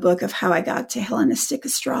bio in the book of how I got to Hellenistic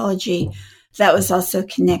astrology, that was also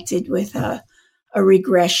connected with a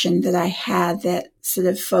regression that I had that sort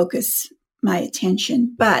of focused my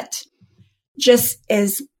attention. But just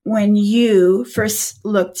as when you first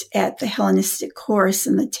looked at the Hellenistic course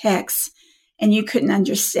and the text, and you couldn't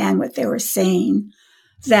understand what they were saying,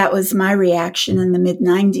 that was my reaction in the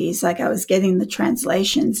mid-90s. I was getting the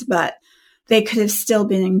translations, but they could have still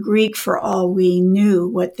been in Greek for all we knew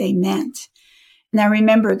what they meant. And I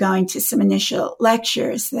remember going to some initial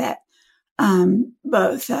lectures that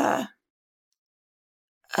both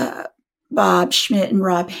Bob Schmidt and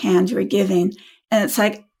Rob Hand were giving. And it's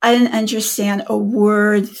I didn't understand a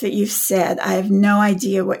word that you've said. I have no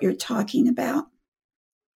idea what you're talking about.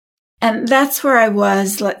 And that's where I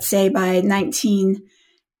was, let's say, by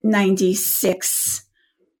 1996,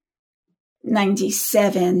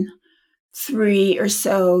 97, 3 or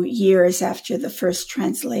so years after the first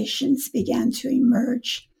translations began to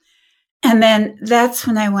emerge. And then that's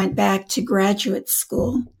when I went back to graduate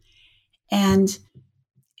school. And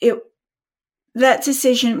that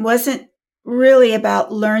decision wasn't really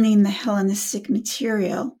about learning the Hellenistic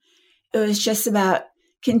material. It was just about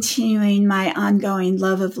continuing my ongoing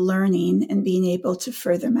love of learning and being able to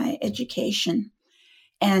further my education.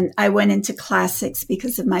 And I went into classics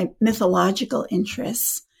because of my mythological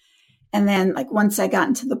interests. And then like once I got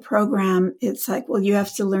into the program, it's like, well, you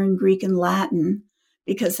have to learn Greek and Latin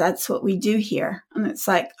because that's what we do here. And it's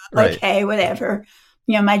like, Right. okay, whatever.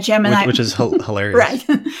 My Gemini, which is hilarious.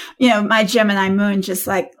 Right. My Gemini moon just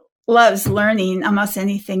like loves learning almost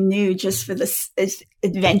anything new just for this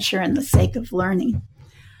adventure and the sake of learning.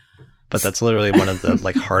 But that's literally one of the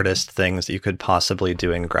like hardest things that you could possibly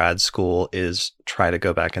do in grad school is try to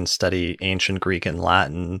go back and study ancient Greek and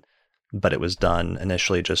Latin. But it was done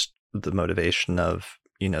initially just the motivation of,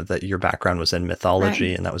 that your background was in mythology,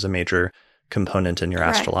 right. And that was a major component in your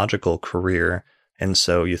astrological career. And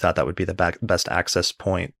so you thought that would be the best access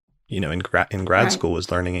point, in grad school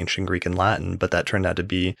was learning ancient Greek and Latin. But that turned out to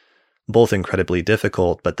be both incredibly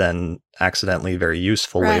difficult, but then accidentally very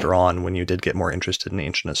useful later on when you did get more interested in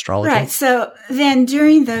ancient astrology. Right. So then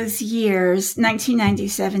during those years,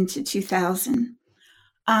 1997 to 2000,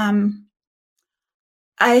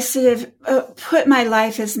 I sort of put my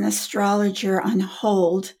life as an astrologer on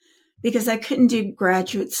hold because I couldn't do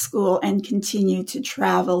graduate school and continue to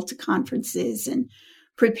travel to conferences and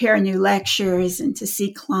prepare new lectures and to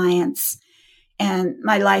see clients. And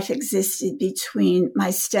my life existed between my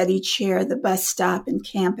study chair, the bus stop, and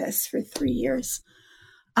campus for 3 years.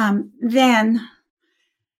 Then,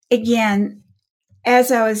 again,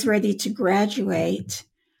 as I was ready to graduate,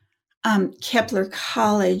 Kepler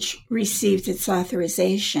College received its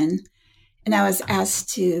authorization, and I was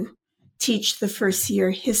asked to teach the first year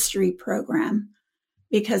history program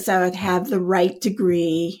because I would have the right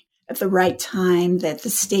degree at the right time that the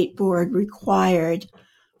state board required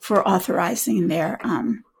for authorizing their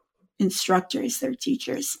instructors, their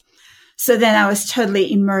teachers. So then I was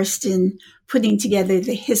totally immersed in putting together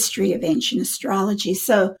the history of ancient astrology.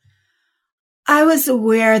 So I was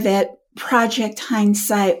aware that Project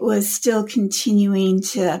Hindsight was still continuing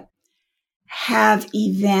to have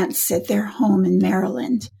events at their home in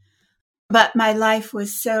Maryland. But my life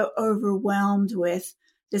was so overwhelmed with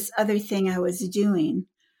this other thing I was doing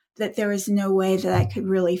that there was no way that I could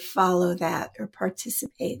really follow that or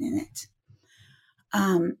participate in it.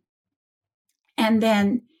 And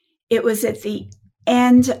then it was at the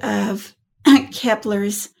end of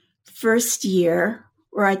Kepler's first year,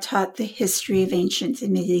 where I taught the history of ancient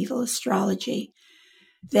and medieval astrology,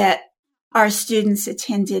 that our students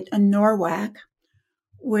attended a NORWAC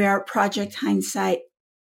where Project Hindsight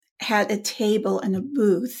had a table and a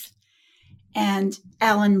booth, and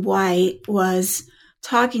Alan White was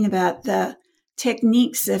talking about the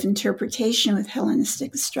techniques of interpretation with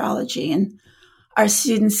Hellenistic astrology. And our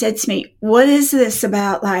students said to me, what is this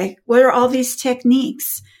about? Like, what are all these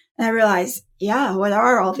techniques? And I realized, yeah, what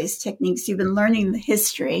are all these techniques? You've been learning the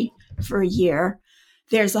history for a year.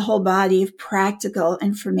 There's a whole body of practical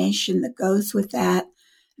information that goes with that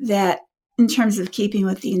in terms of keeping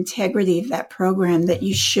with the integrity of that program that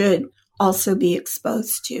you should also be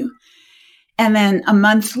exposed to. And then a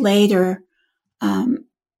month later,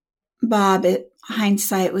 Bob at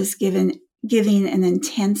Hindsight was giving an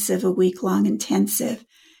intensive, a week-long intensive.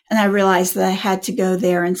 And I realized that I had to go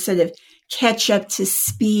there and sort of catch up to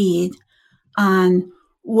speed on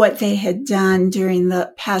what they had done during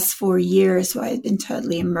the past 4 years while I had been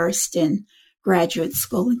totally immersed in graduate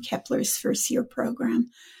school in Kepler's first year program.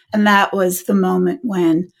 And that was the moment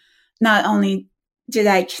when not only did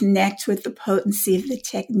I connect with the potency of the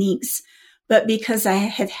techniques, but because I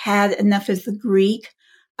had had enough of the Greek,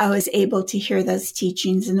 I was able to hear those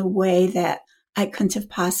teachings in a way that I couldn't have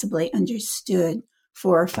possibly understood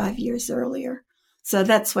 4 or 5 years earlier. So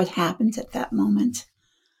that's what happened at that moment.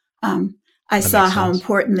 I saw how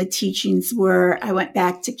important the teachings were. I went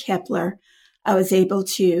back to Kepler. I was able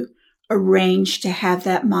to arrange to have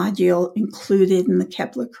that module included in the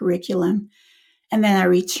Kepler curriculum. And then I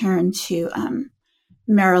returned to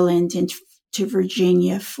Maryland and to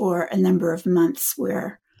Virginia for a number of months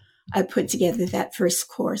where I put together that first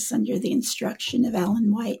course under the instruction of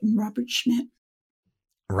Alan White and Robert Schmidt.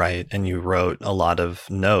 Right. And you wrote a lot of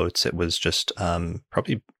notes. It was just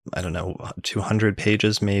probably, 200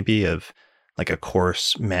 pages maybe of like a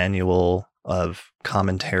course manual of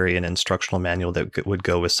commentary and instructional manual that would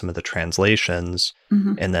go with some of the translations.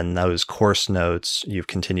 Mm-hmm. And then those course notes, you've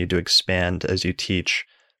continued to expand as you teach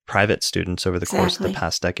private students over the course of the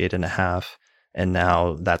past decade and a half. And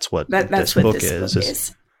now that's what this book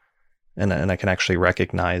is. And I can actually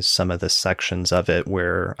recognize some of the sections of it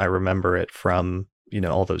where I remember it from,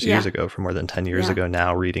 all those years ago, from more than 10 years ago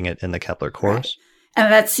now, reading it in the Kepler course. Right.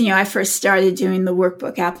 And that's, I first started doing the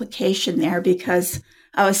workbook application there because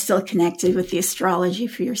I was still connected with the Astrology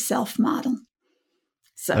for Yourself model.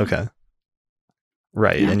 So okay.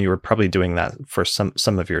 Right. Yeah. And you were probably doing that for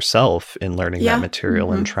some of yourself in learning that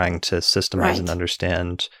material and trying to systemize and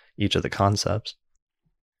understand, each of the concepts.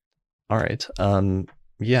 All right.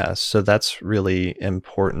 Yeah, so that's really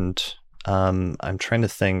important. I'm trying to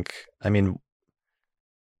think. I mean,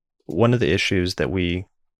 one of the issues that we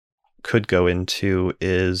could go into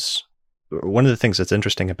is one of the things that's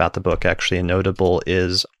interesting about the book, actually, and notable,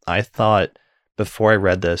 is I thought before I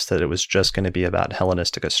read this that it was just going to be about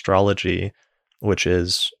Hellenistic astrology, which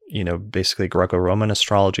is, basically Greco-Roman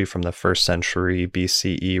astrology from the 1st century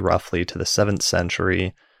BCE roughly to the 7th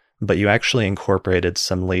century. But you actually incorporated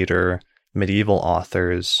some later medieval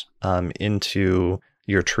authors into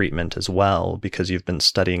your treatment as well, because you've been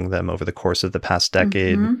studying them over the course of the past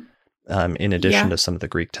decade, in addition to some of the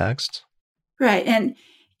Greek texts. Right. And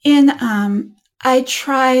I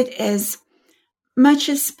tried as much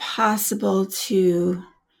as possible to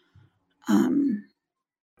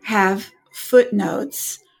have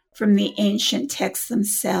footnotes from the ancient texts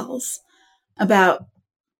themselves about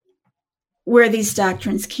where these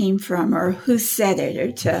doctrines came from or who said it,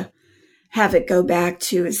 or to have it go back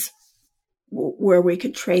to where we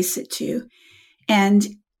could trace it to. And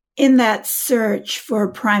in that search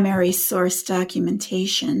for primary source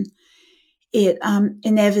documentation, it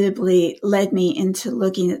inevitably led me into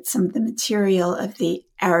looking at some of the material of the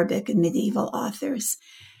Arabic and medieval authors.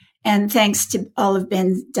 And thanks to all of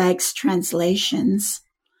Ben Dyke's translations,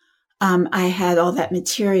 I had all that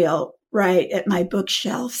material right at my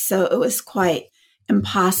bookshelf. So it was quite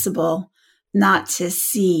impossible not to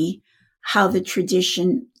see how the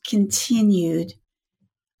tradition continued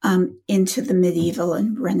into the medieval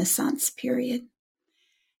and Renaissance period.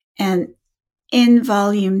 And in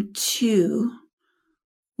volume 2,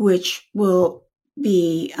 which will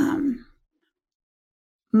be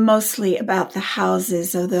mostly about the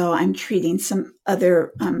houses, although I'm treating some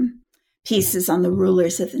other pieces on the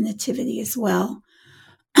rulers of the Nativity as well,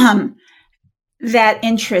 that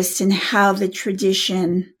interest in how the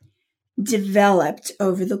tradition developed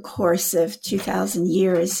over the course of 2,000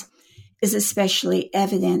 years is especially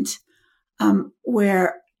evident,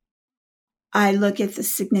 where I look at the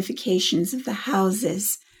significations of the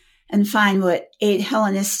houses and find what 8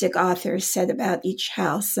 Hellenistic authors said about each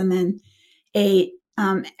house, and then 8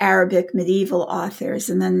 Arabic medieval authors,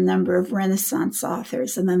 and then a number of Renaissance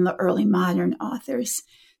authors, and then the early modern authors,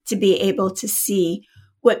 to be able to see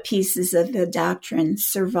what pieces of the doctrine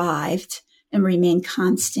survived and remained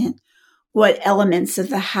constant, what elements of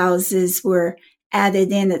the houses were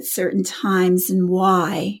added in at certain times and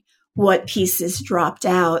why, what pieces dropped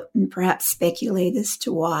out, and perhaps speculate as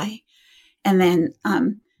to why, and then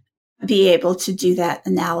be able to do that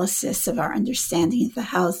analysis of our understanding of the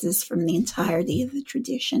houses from the entirety of the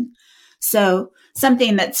tradition. So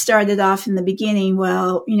something that started off in the beginning,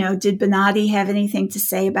 did Bonatti have anything to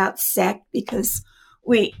say about sect? Because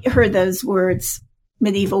we heard those words,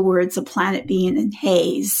 medieval words, a planet being in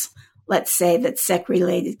haze, let's say, that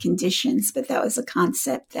sect-related conditions, but that was a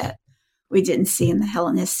concept that we didn't see in the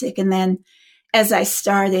Hellenistic. And then as I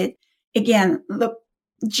started, again, the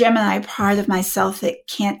Gemini part of myself that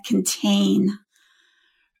can't contain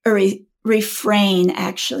or refrain,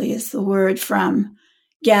 actually, is the word, from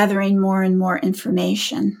gathering more and more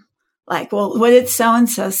information. Like, well, what did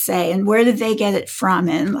so-and-so say? And where did they get it from?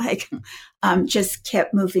 And just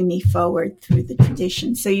kept moving me forward through the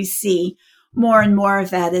tradition. So you see more and more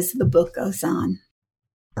of that as the book goes on.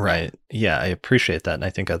 Right. Yeah, I appreciate that. And I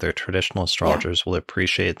think other traditional astrologers will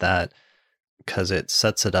appreciate that, because it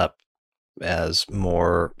sets it up as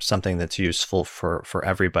more something that's useful for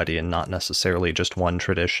everybody and not necessarily just one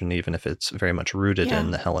tradition, even if it's very much rooted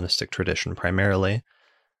in the Hellenistic tradition primarily.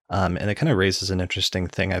 And it kind of raises an interesting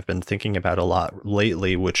thing I've been thinking about a lot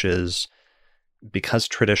lately, which is because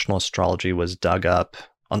traditional astrology was dug up,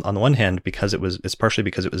 on the one hand, it's partially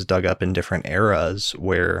because it was dug up in different eras,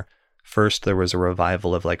 where first there was a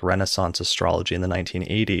revival of like Renaissance astrology in the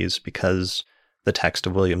 1980s because the text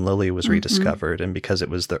of William Lilly was rediscovered, and because it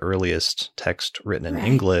was the earliest text written in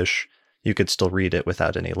English, you could still read it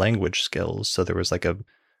without any language skills. So there was like a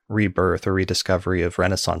rebirth or rediscovery of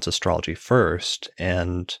Renaissance astrology first,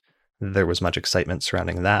 and there was much excitement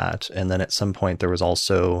surrounding that. And then at some point there was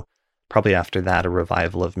also, probably after that, a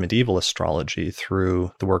revival of medieval astrology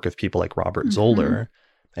through the work of people like Robert Zoller,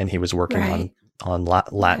 and he was working on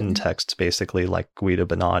Latin texts, basically, like Guido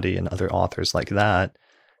Bonatti and other authors like that.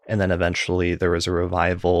 And then eventually there was a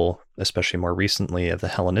revival, especially more recently, of the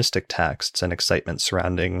Hellenistic texts and excitement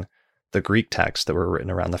surrounding the Greek texts that were written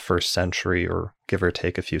around the 1st century, or give or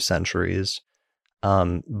take a few centuries.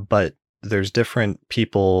 But there's different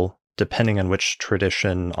people, depending on which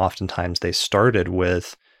tradition oftentimes they started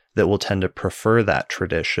with, that will tend to prefer that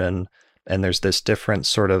tradition. And there's this different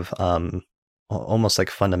sort of almost like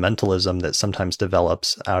fundamentalism that sometimes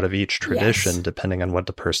develops out of each tradition, Yes. depending on what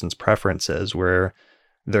the person's preference is, where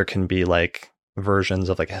there can be like versions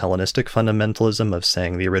of like a Hellenistic fundamentalism of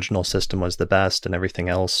saying the original system was the best and everything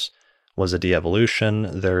else was a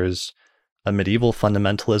de-evolution. There's a medieval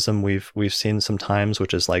fundamentalism we've seen sometimes,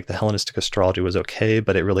 which is like the Hellenistic astrology was okay,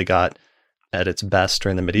 but it really got at its best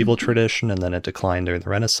during the medieval Mm-hmm. tradition, and then it declined during the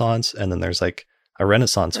Renaissance. And then there's like a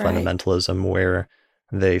Renaissance Right. fundamentalism where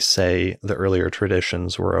they say the earlier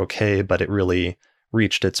traditions were okay, but it really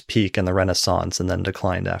reached its peak in the Renaissance and then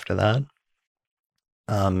declined after that.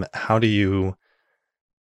 How do you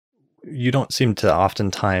don't seem to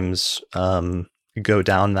oftentimes go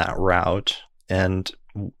down that route. And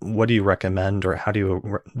what do you recommend, or how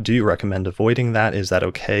do you recommend avoiding that? Is that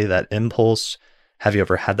okay, that impulse? Have you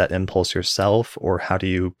ever had that impulse yourself, or how do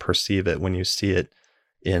you perceive it when you see it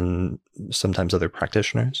in sometimes other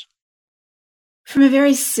practitioners? From a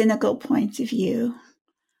very cynical point of view,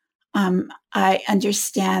 I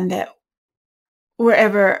understand that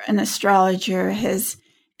wherever an astrologer has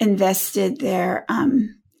invested their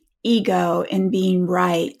ego in being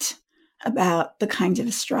right about the kind of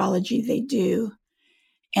astrology they do,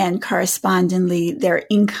 and correspondingly their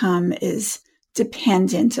income is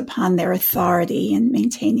dependent upon their authority and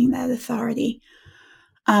maintaining that authority,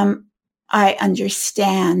 I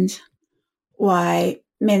understand why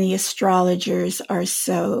many astrologers are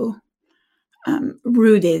so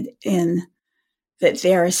rooted in that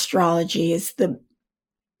their astrology is the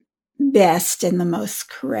best and the most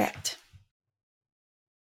correct.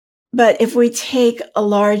 But if we take a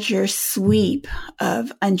larger sweep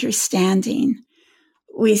of understanding,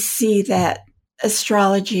 we see that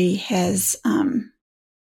astrology has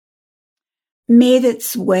made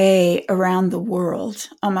its way around the world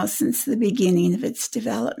almost since the beginning of its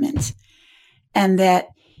development, and that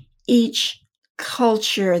each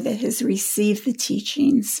culture that has received the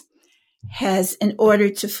teachings has, in order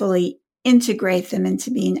to fully integrate them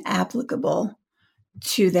into being applicable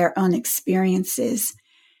to their own experiences,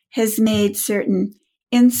 has made certain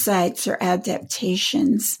insights or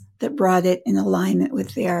adaptations that brought it in alignment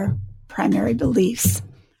with their primary beliefs.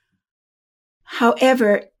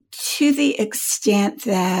 However, to the extent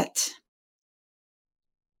that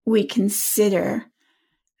we consider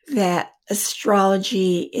that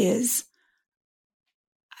astrology is,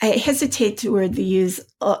 I hesitate to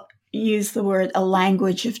use the word a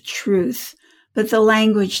language of truth, but the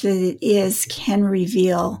language that it is can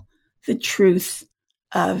reveal the truth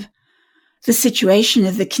of the situation,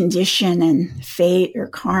 of the condition and fate or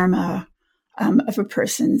karma of a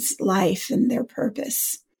person's life and their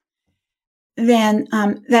purpose. Then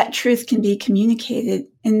that truth can be communicated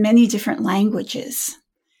in many different languages,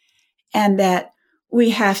 and that we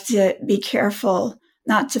have to be careful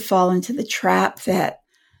not to fall into the trap that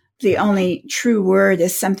the only true word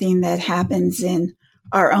is something that happens in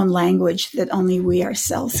our own language that only we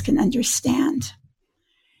ourselves can understand.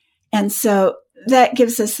 And so that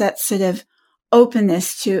gives us that sort of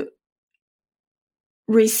openness to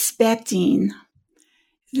respecting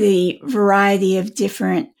the variety of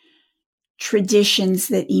different traditions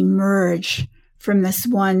that emerge from this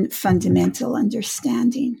one fundamental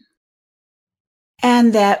understanding.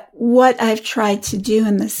 And that what I've tried to do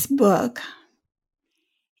in this book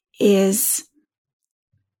is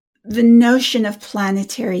the notion of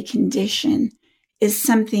planetary condition is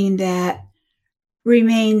something that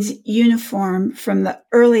remains uniform from the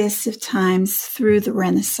earliest of times through the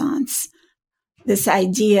Renaissance. This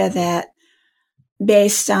idea that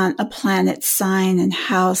based on a planet's sign and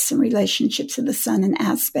house and relationship to the sun and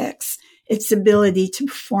aspects, its ability to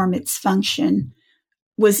perform its function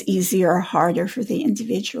was easier or harder for the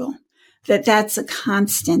individual. That's a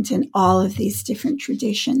constant in all of these different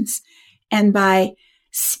traditions. And by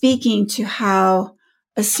speaking to how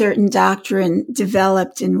a certain doctrine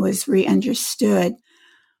developed and was re-understood,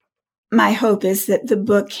 my hope is that the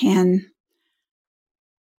book can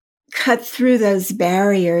cut through those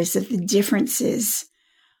barriers of the differences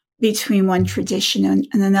between one tradition and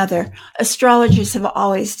another. Astrologers have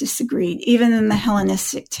always disagreed. Even in the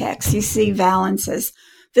Hellenistic texts, you see Valens says,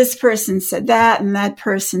 this person said that and that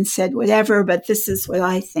person said whatever, but this is what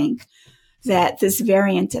I think. That this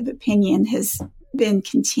variant of opinion has been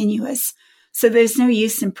continuous. So there's no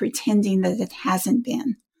use in pretending that it hasn't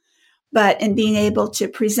been. But in being able to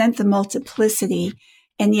present the multiplicity,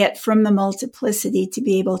 and yet from the multiplicity to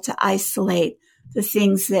be able to isolate the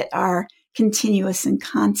things that are continuous and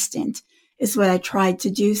constant is what I tried to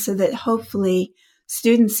do, so that hopefully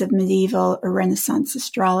students of medieval or Renaissance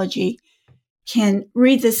astrology can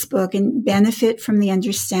read this book and benefit from the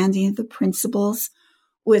understanding of the principles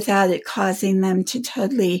without it causing them to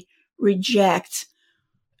totally reject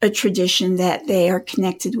a tradition that they are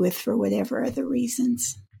connected with for whatever other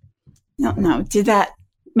reasons. I don't know. Did that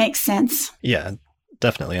make sense? Yeah,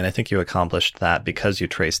 definitely. And I think you accomplished that because you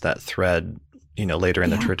traced that thread, later in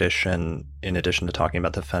the tradition, in addition to talking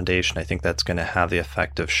about the foundation. I think that's going to have the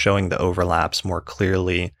effect of showing the overlaps more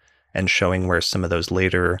clearly and showing where some of those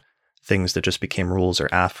later things that just became rules or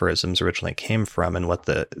aphorisms originally came from and what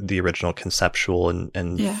the original conceptual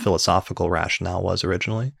and philosophical rationale was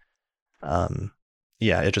originally.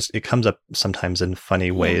 It comes up sometimes in funny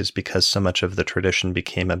ways because so much of the tradition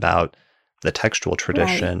became about the textual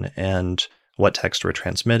tradition and what texts were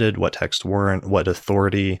transmitted, what texts weren't, what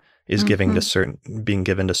authority is being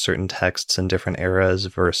given to certain texts in different eras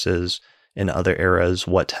versus in other eras,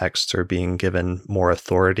 what texts are being given more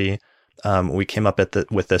authority. We came up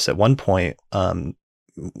with this at one point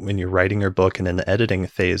when you're writing your book and in the editing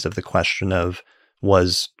phase of the question of,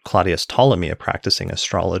 was Claudius Ptolemy a practicing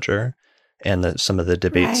astrologer? And some of the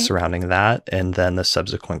debates surrounding that, and then the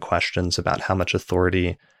subsequent questions about how much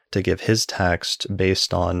authority to give his text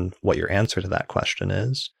based on what your answer to that question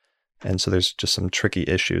is. And so there's just some tricky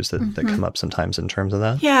issues that come up sometimes in terms of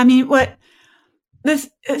that. Yeah, I mean, what the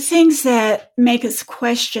things that make us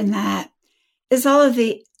question that is all of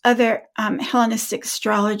the other Hellenistic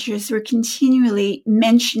astrologers were continually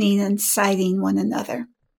mentioning and citing one another.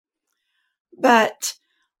 But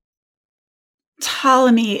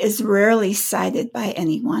Ptolemy is rarely cited by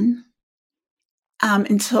anyone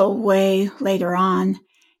until way later on,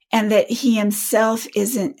 and that he himself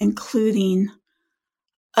isn't including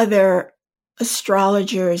other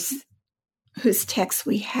astrologers whose texts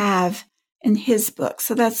we have in his book.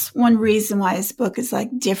 So that's one reason why his book is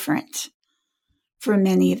different from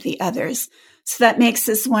many of the others. So that makes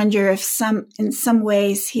us wonder if in some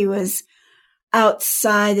ways he was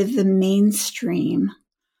outside of the mainstream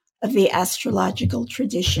of the astrological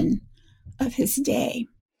tradition of his day.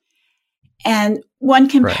 And one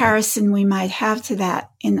comparison we might have to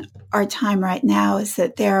that in our time right now is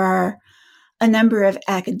that there are a number of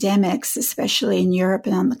academics, especially in Europe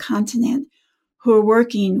and on the continent, who are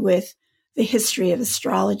working with the history of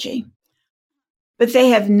astrology. But they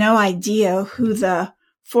have no idea who the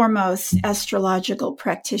foremost astrological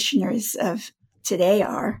practitioners of today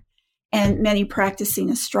are. And many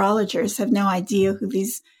practicing astrologers have no idea who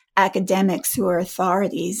these academics who are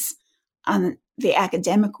authorities on the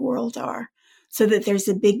academic world are. So that there's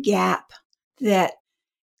a big gap that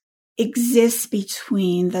exists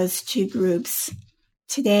between those two groups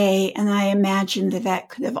today. And I imagine that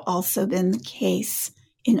could have also been the case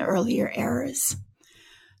in earlier eras.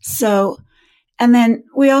 So, and then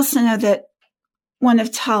we also know that one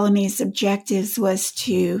of Ptolemy's objectives was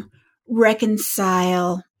to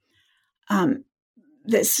reconcile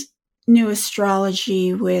this new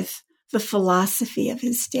astrology with the philosophy of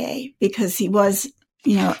his day, because he was,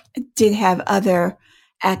 did have other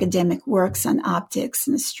academic works on optics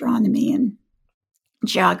and astronomy and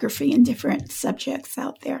geography and different subjects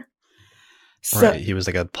out there. So, he was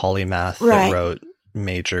like a polymath that wrote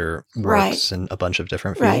major works in a bunch of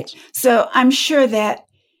different fields. So I'm sure that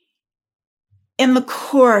in the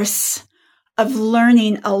course of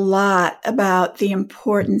learning a lot about the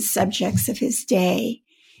important subjects of his day,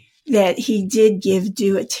 that he did give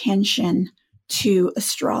due attention to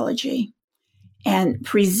astrology and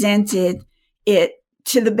presented it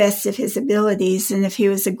to the best of his abilities. And if he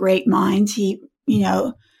was a great mind, he,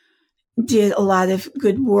 did a lot of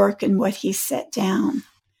good work in what he set down.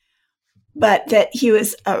 But that he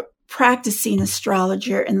was a practicing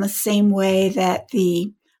astrologer in the same way that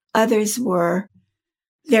the others were,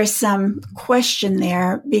 there's some question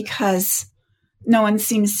there because no one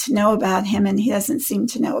seems to know about him and he doesn't seem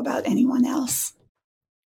to know about anyone else.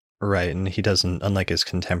 Right. And he doesn't, unlike his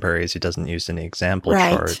contemporaries, he doesn't use any example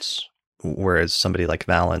charts. Whereas somebody like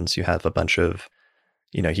Valens, you have a bunch of,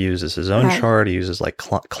 he uses his own chart. He uses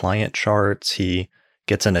client charts. He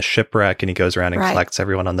gets in a shipwreck and he goes around and collects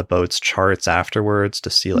everyone on the boat's charts afterwards to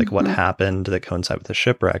see what happened that coincide with the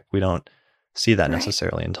shipwreck. We don't see that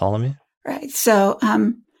necessarily in Ptolemy. Right. So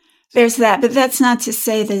there's that. But that's not to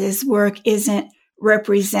say that his work isn't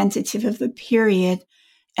representative of the period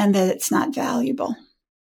and that it's not valuable.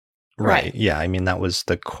 Right. Yeah. I mean, that was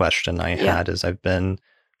the question I had as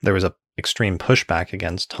there was a extreme pushback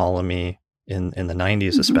against Ptolemy in the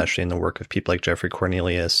 90s, especially in the work of people like Geoffrey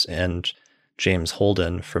Cornelius and James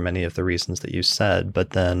Holden for many of the reasons that you said. But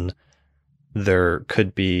then there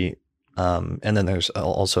could be, and then there's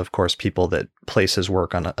also, of course, people that place his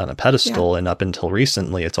work on a pedestal. And up until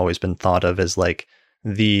recently, it's always been thought of as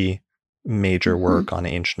the major work on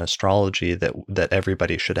ancient astrology that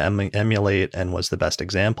everybody should emulate and was the best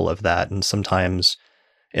example of that. And sometimes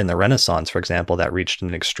in the Renaissance, for example, that reached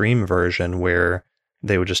an extreme version where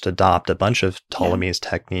they would just adopt a bunch of Ptolemy's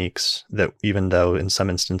techniques that, even though in some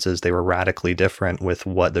instances they were radically different with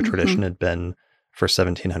what the tradition had been for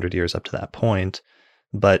 1700 years up to that point.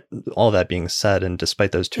 But all that being said, and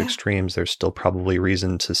despite those two extremes, there's still probably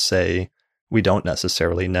reason to say we don't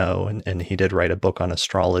necessarily know. And he did write a book on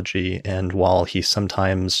astrology. And while he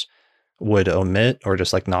sometimes would omit or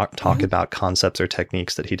just like not talk about concepts or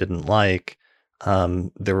techniques that he didn't like,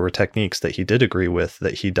 there were techniques that he did agree with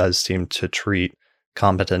that he does seem to treat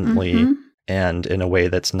competently and in a way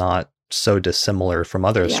that's not so dissimilar from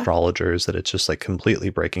other astrologers that it's just like completely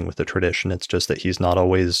breaking with the tradition. It's just that he's not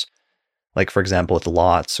always, like, for example, with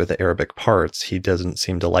lots or the Arabic parts, he doesn't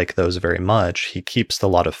seem to like those very much. He keeps the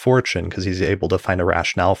lot of fortune because he's able to find a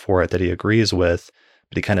rationale for it that he agrees with,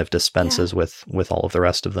 but he kind of dispenses with all of the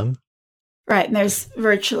rest of them. Right. And there's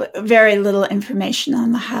virtually very little information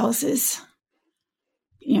on the houses.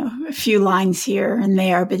 A few lines here and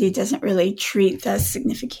there, but he doesn't really treat the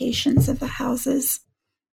significations of the houses.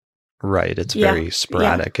 Right. It's very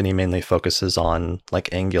sporadic, and he mainly focuses on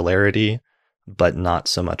like angularity, but not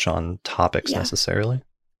so much on topics necessarily.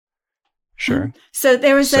 Sure. So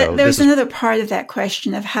there was another part of that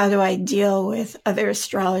question of how do I deal with other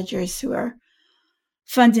astrologers who are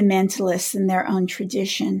fundamentalists in their own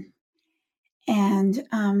tradition. And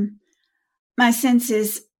my sense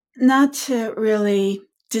is not to really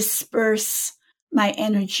disperse my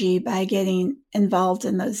energy by getting involved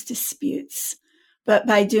in those disputes, but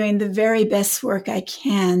by doing the very best work I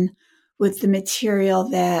can with the material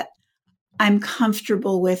that I'm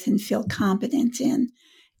comfortable with and feel competent in,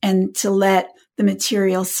 and to let the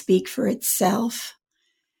material speak for itself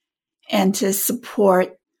and to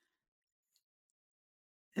support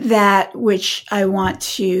that which I want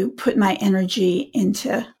to put my energy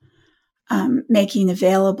into making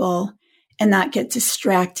available, and not get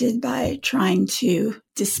distracted by trying to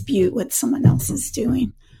dispute what someone else is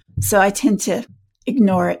doing. So I tend to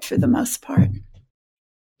ignore it for the most part.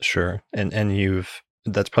 Sure. And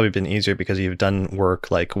that's probably been easier because you've done work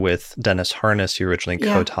like with Dennis Harness. You originally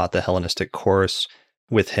co-taught the Hellenistic course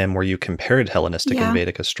with him, where you compared Hellenistic and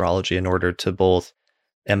Vedic astrology in order to both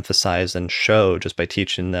emphasize and show, just by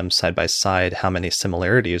teaching them side by side, how many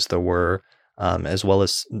similarities there were, as well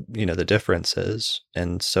as, the differences.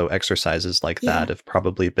 And so exercises like that have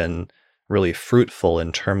probably been really fruitful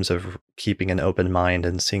in terms of keeping an open mind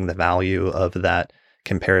and seeing the value of that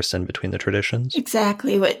comparison between the traditions.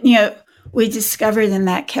 Exactly. What, we discovered in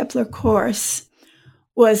that Kepler course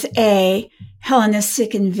was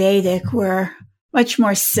Hellenistic and Vedic were much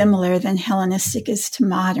more similar than Hellenistic is to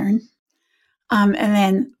modern. And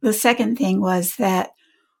then the second thing was that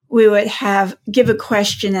we would give a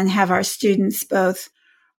question and have our students both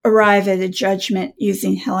arrive at a judgment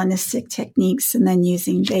using Hellenistic techniques and then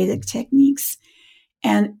using Vedic techniques.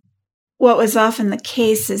 And what was often the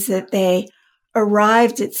case is that they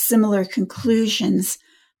arrived at similar conclusions,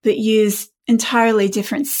 but used entirely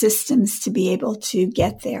different systems to be able to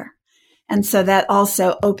get there. And so that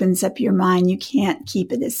also opens up your mind. You can't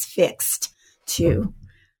keep it as fixed to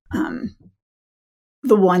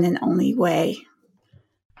the one and only way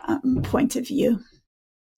point of view.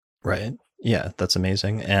 Right. Yeah, that's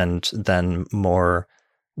amazing. And then more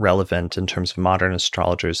relevant in terms of modern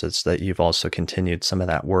astrologers is that you've also continued some of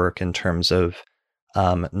that work in terms of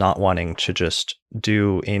not wanting to just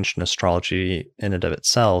do ancient astrology in and of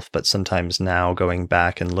itself, but sometimes now going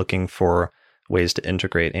back and looking for ways to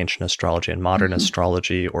integrate ancient astrology and modern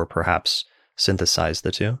astrology, or perhaps synthesize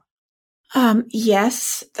the two.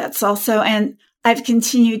 Yes, that's also, and I've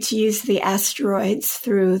continued to use the asteroids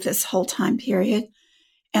through this whole time period.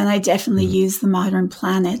 And I definitely use the modern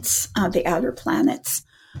planets, the outer planets.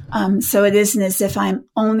 So it isn't as if I'm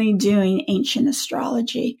only doing ancient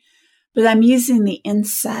astrology, but I'm using the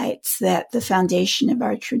insights that the foundation of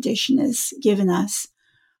our tradition has given us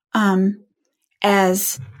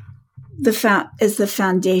as the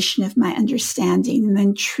foundation of my understanding, and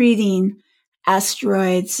then treating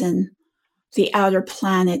asteroids and the outer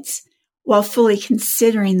planets while fully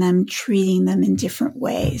considering them, treating them in different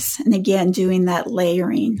ways. And again, doing that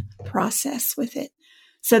layering process with it.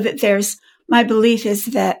 So that my belief is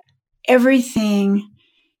that everything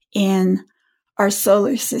in our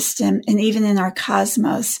solar system and even in our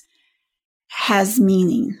cosmos has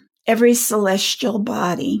meaning. Every celestial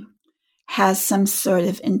body has some sort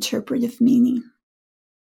of interpretive meaning.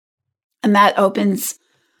 And that opens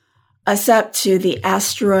us up to the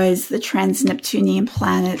asteroids, the trans-Neptunian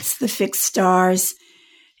planets, the fixed stars.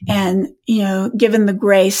 And, given the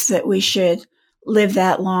grace that we should live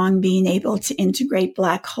that long, being able to integrate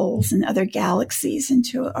black holes and other galaxies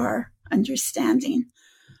into our understanding.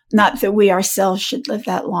 not that we ourselves should live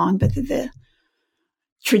that long, but that the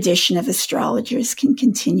tradition of astrologers can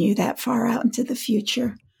continue that far out into the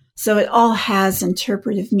future. So it all has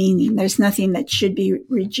interpretive meaning. There's nothing that should be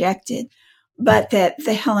rejected, but that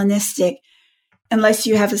the Hellenistic, unless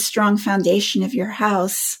you have a strong foundation of your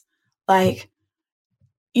house, like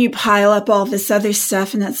you pile up all this other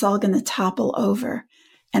stuff and it's all going to topple over.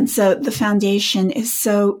 And so the foundation is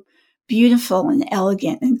so beautiful and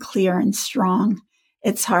elegant and clear and strong.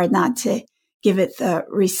 It's hard not to give it the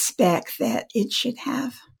respect that it should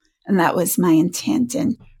have. And that was my intent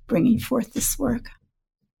in bringing forth this work.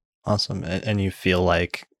 Awesome. And you feel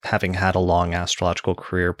like, having had a long astrological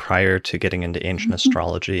career prior to getting into ancient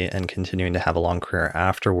astrology and continuing to have a long career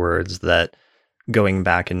afterwards, that going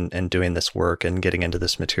back and doing this work and getting into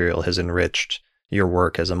this material has enriched your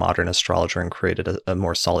work as a modern astrologer and created a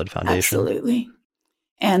more solid foundation? Absolutely.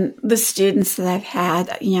 And the students that I've had,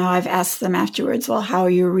 I've asked them afterwards, well, how are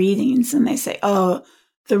your readings? And they say, oh,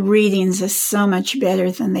 the readings are so much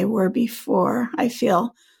better than they were before. I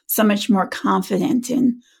feel so much more confident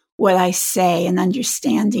in what I say and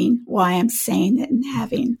understanding why I'm saying it and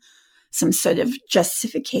having some sort of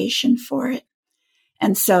justification for it.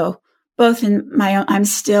 And so both in my own, I'm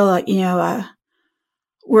still, a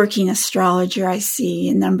working astrologer. I see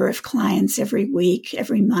a number of clients every week,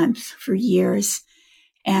 every month for years.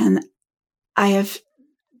 And I have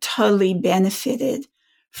totally benefited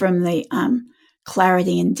from the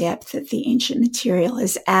clarity and depth that the ancient material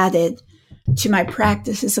has added to my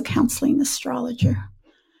practice as a counseling astrologer.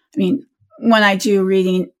 I mean, when I do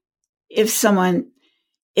reading, if someone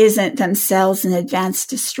isn't themselves an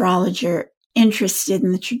advanced astrologer interested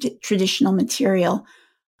in the traditional material,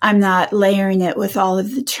 I'm not layering it with all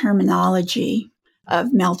of the terminology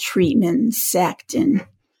of maltreatment and sect and,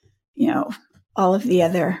 all of the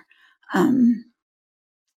other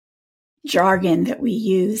jargon that we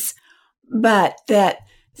use, but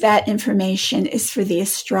that information is for the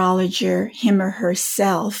astrologer, him or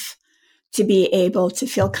herself, to be able to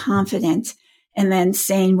feel confident and then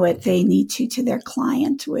saying what they need to their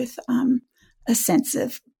client with a sense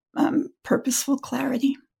of purposeful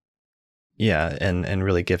clarity. Yeah, and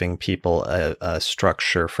really giving people a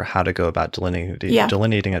structure for how to go about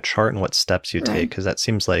delineating a chart and what steps you take, because that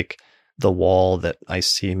seems like the wall that I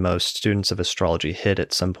see most students of astrology hit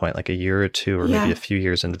at some point, like a year or two or maybe a few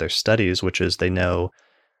years into their studies, which is they know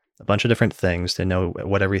a bunch of different things. They know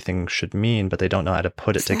what everything should mean, but they don't know how to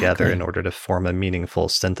put it together in order to form a meaningful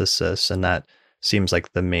synthesis. And that seems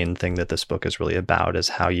like the main thing that this book is really about, is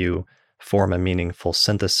how you form a meaningful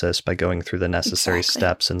synthesis by going through the necessary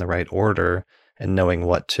steps in the right order and knowing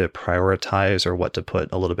what to prioritize or what to put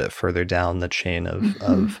a little bit further down the chain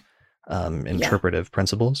of interpretive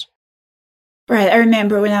principles. Right. I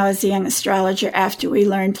remember when I was a young astrologer, after we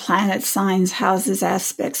learned planet signs, houses,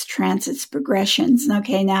 aspects, transits, progressions, and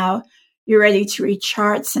okay, now you're ready to read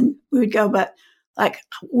charts, and we would go, but like,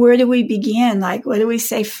 where do we begin? Like, what do we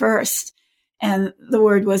say first? And the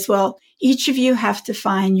word was, well, each of you have to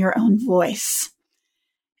find your own voice.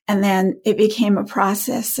 And then it became a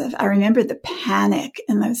process of, I remember the panic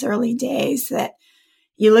in those early days that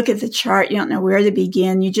you look at the chart, you don't know where to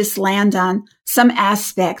begin. You just land on some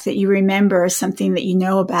aspect that you remember or something that you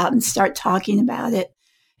know about and start talking about it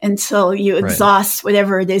until you exhaust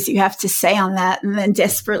whatever it is you have to say on that, and then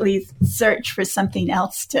desperately search for something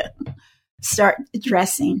else to start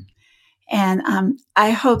addressing. And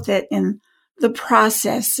I hope that in the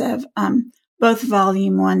process of both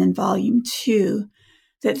Volume 1 and Volume 2,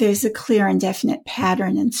 that there's a clear and definite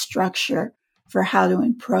pattern and structure for how to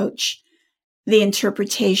approach the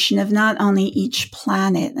interpretation of not only each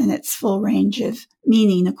planet and its full range of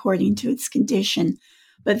meaning according to its condition,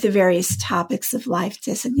 but the various topics of life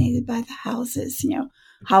designated by the houses.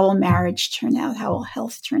 How will marriage turn out? How will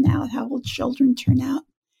health turn out? How will children turn out?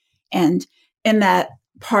 And in that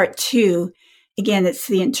part 2, again, it's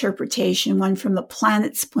the interpretation, one from the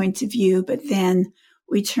planet's point of view, but then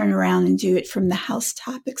we turn around and do it from the house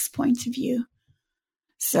topic's point of view.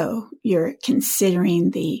 So you're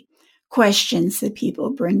considering the questions that people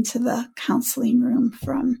bring to the counseling room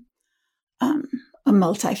from a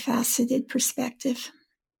multifaceted perspective,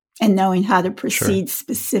 and knowing how to proceed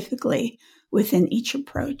specifically within each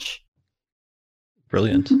approach.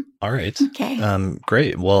 Brilliant. All right. Okay.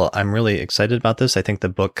 Great. Well, I'm really excited about this. I think the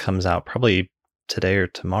book comes out probably today or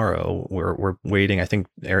tomorrow. We're waiting. I think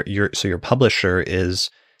your publisher is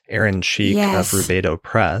Aaron Cheek of Rubedo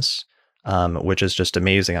Press. which is just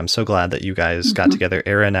amazing. I'm so glad that you guys got together.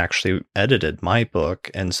 Aaron actually edited my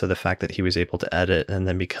book, and so the fact that he was able to edit and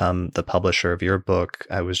then become the publisher of your book,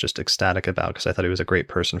 I was just ecstatic about, because I thought he was a great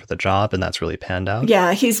person for the job, and that's really panned out.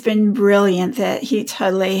 Yeah, he's been brilliant. That he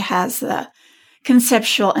totally has the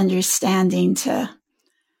conceptual understanding to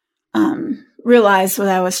realize what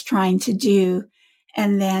I was trying to do,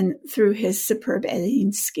 and then through his superb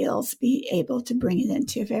editing skills, be able to bring it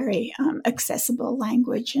into a very accessible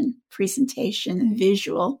language and presentation and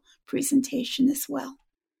visual presentation as well.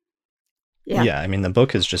 Yeah, I mean, the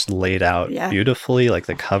book is just laid out beautifully. Like,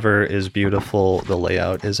 the cover is beautiful. The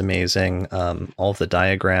layout is amazing. All of the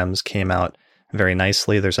diagrams came out very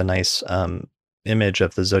nicely. There's a nice image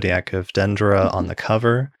of the zodiac of Dendra on the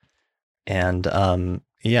cover. And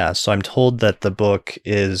so I'm told that the book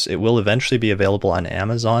it will eventually be available on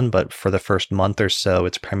Amazon, but for the first month or so,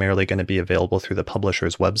 it's primarily going to be available through the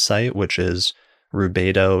publisher's website, which is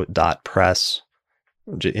rubedo.press.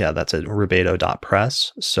 Yeah, that's it,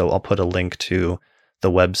 rubedo.press. So I'll put a link to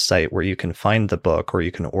the website where you can find the book, or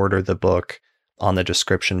you can order the book on the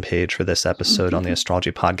description page for this episode on the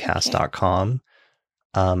astrologypodcast.com.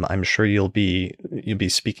 I'm sure you'll be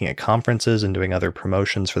speaking at conferences and doing other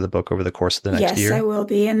promotions for the book over the course of the next year. Yes, I will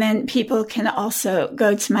be. And then people can also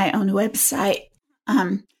go to my own website,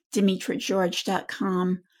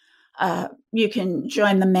 demetrageorge.com. You can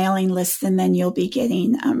join the mailing list, and then you'll be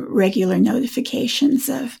getting regular notifications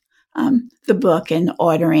of the book and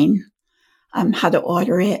ordering, how to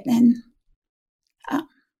order it, and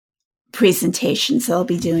presentations that I'll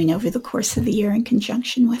be doing over the course of the year in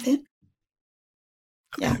conjunction with it.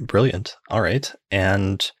 Yeah. Brilliant. All right.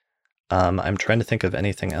 And I'm trying to think of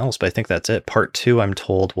anything else, but I think that's it. Part 2, I'm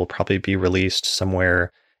told, will probably be released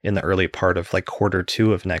somewhere in the early part of like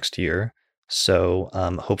Q2 of next year. So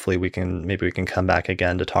hopefully we can come back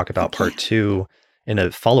again to talk about Part 2 in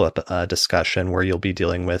a follow-up discussion where you'll be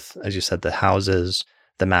dealing with, as you said, the houses,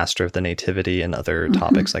 the master of the nativity, and other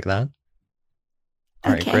topics like that.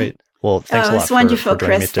 All right, great. Well, thanks a lot. It's wonderful,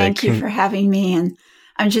 Chris. Thank you for having me. And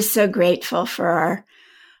I'm just so grateful for our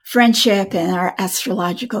friendship and our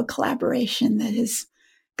astrological collaboration that has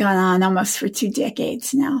gone on almost for 2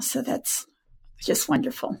 decades now. So that's just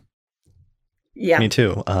wonderful. Yeah. Me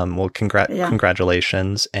too. Well,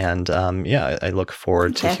 congratulations. And I look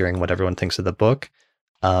forward to hearing what everyone thinks of the book.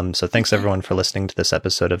 So thanks everyone for listening to this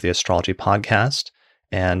episode of the Astrology Podcast,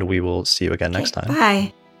 and we will see you again next time.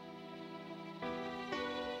 Bye.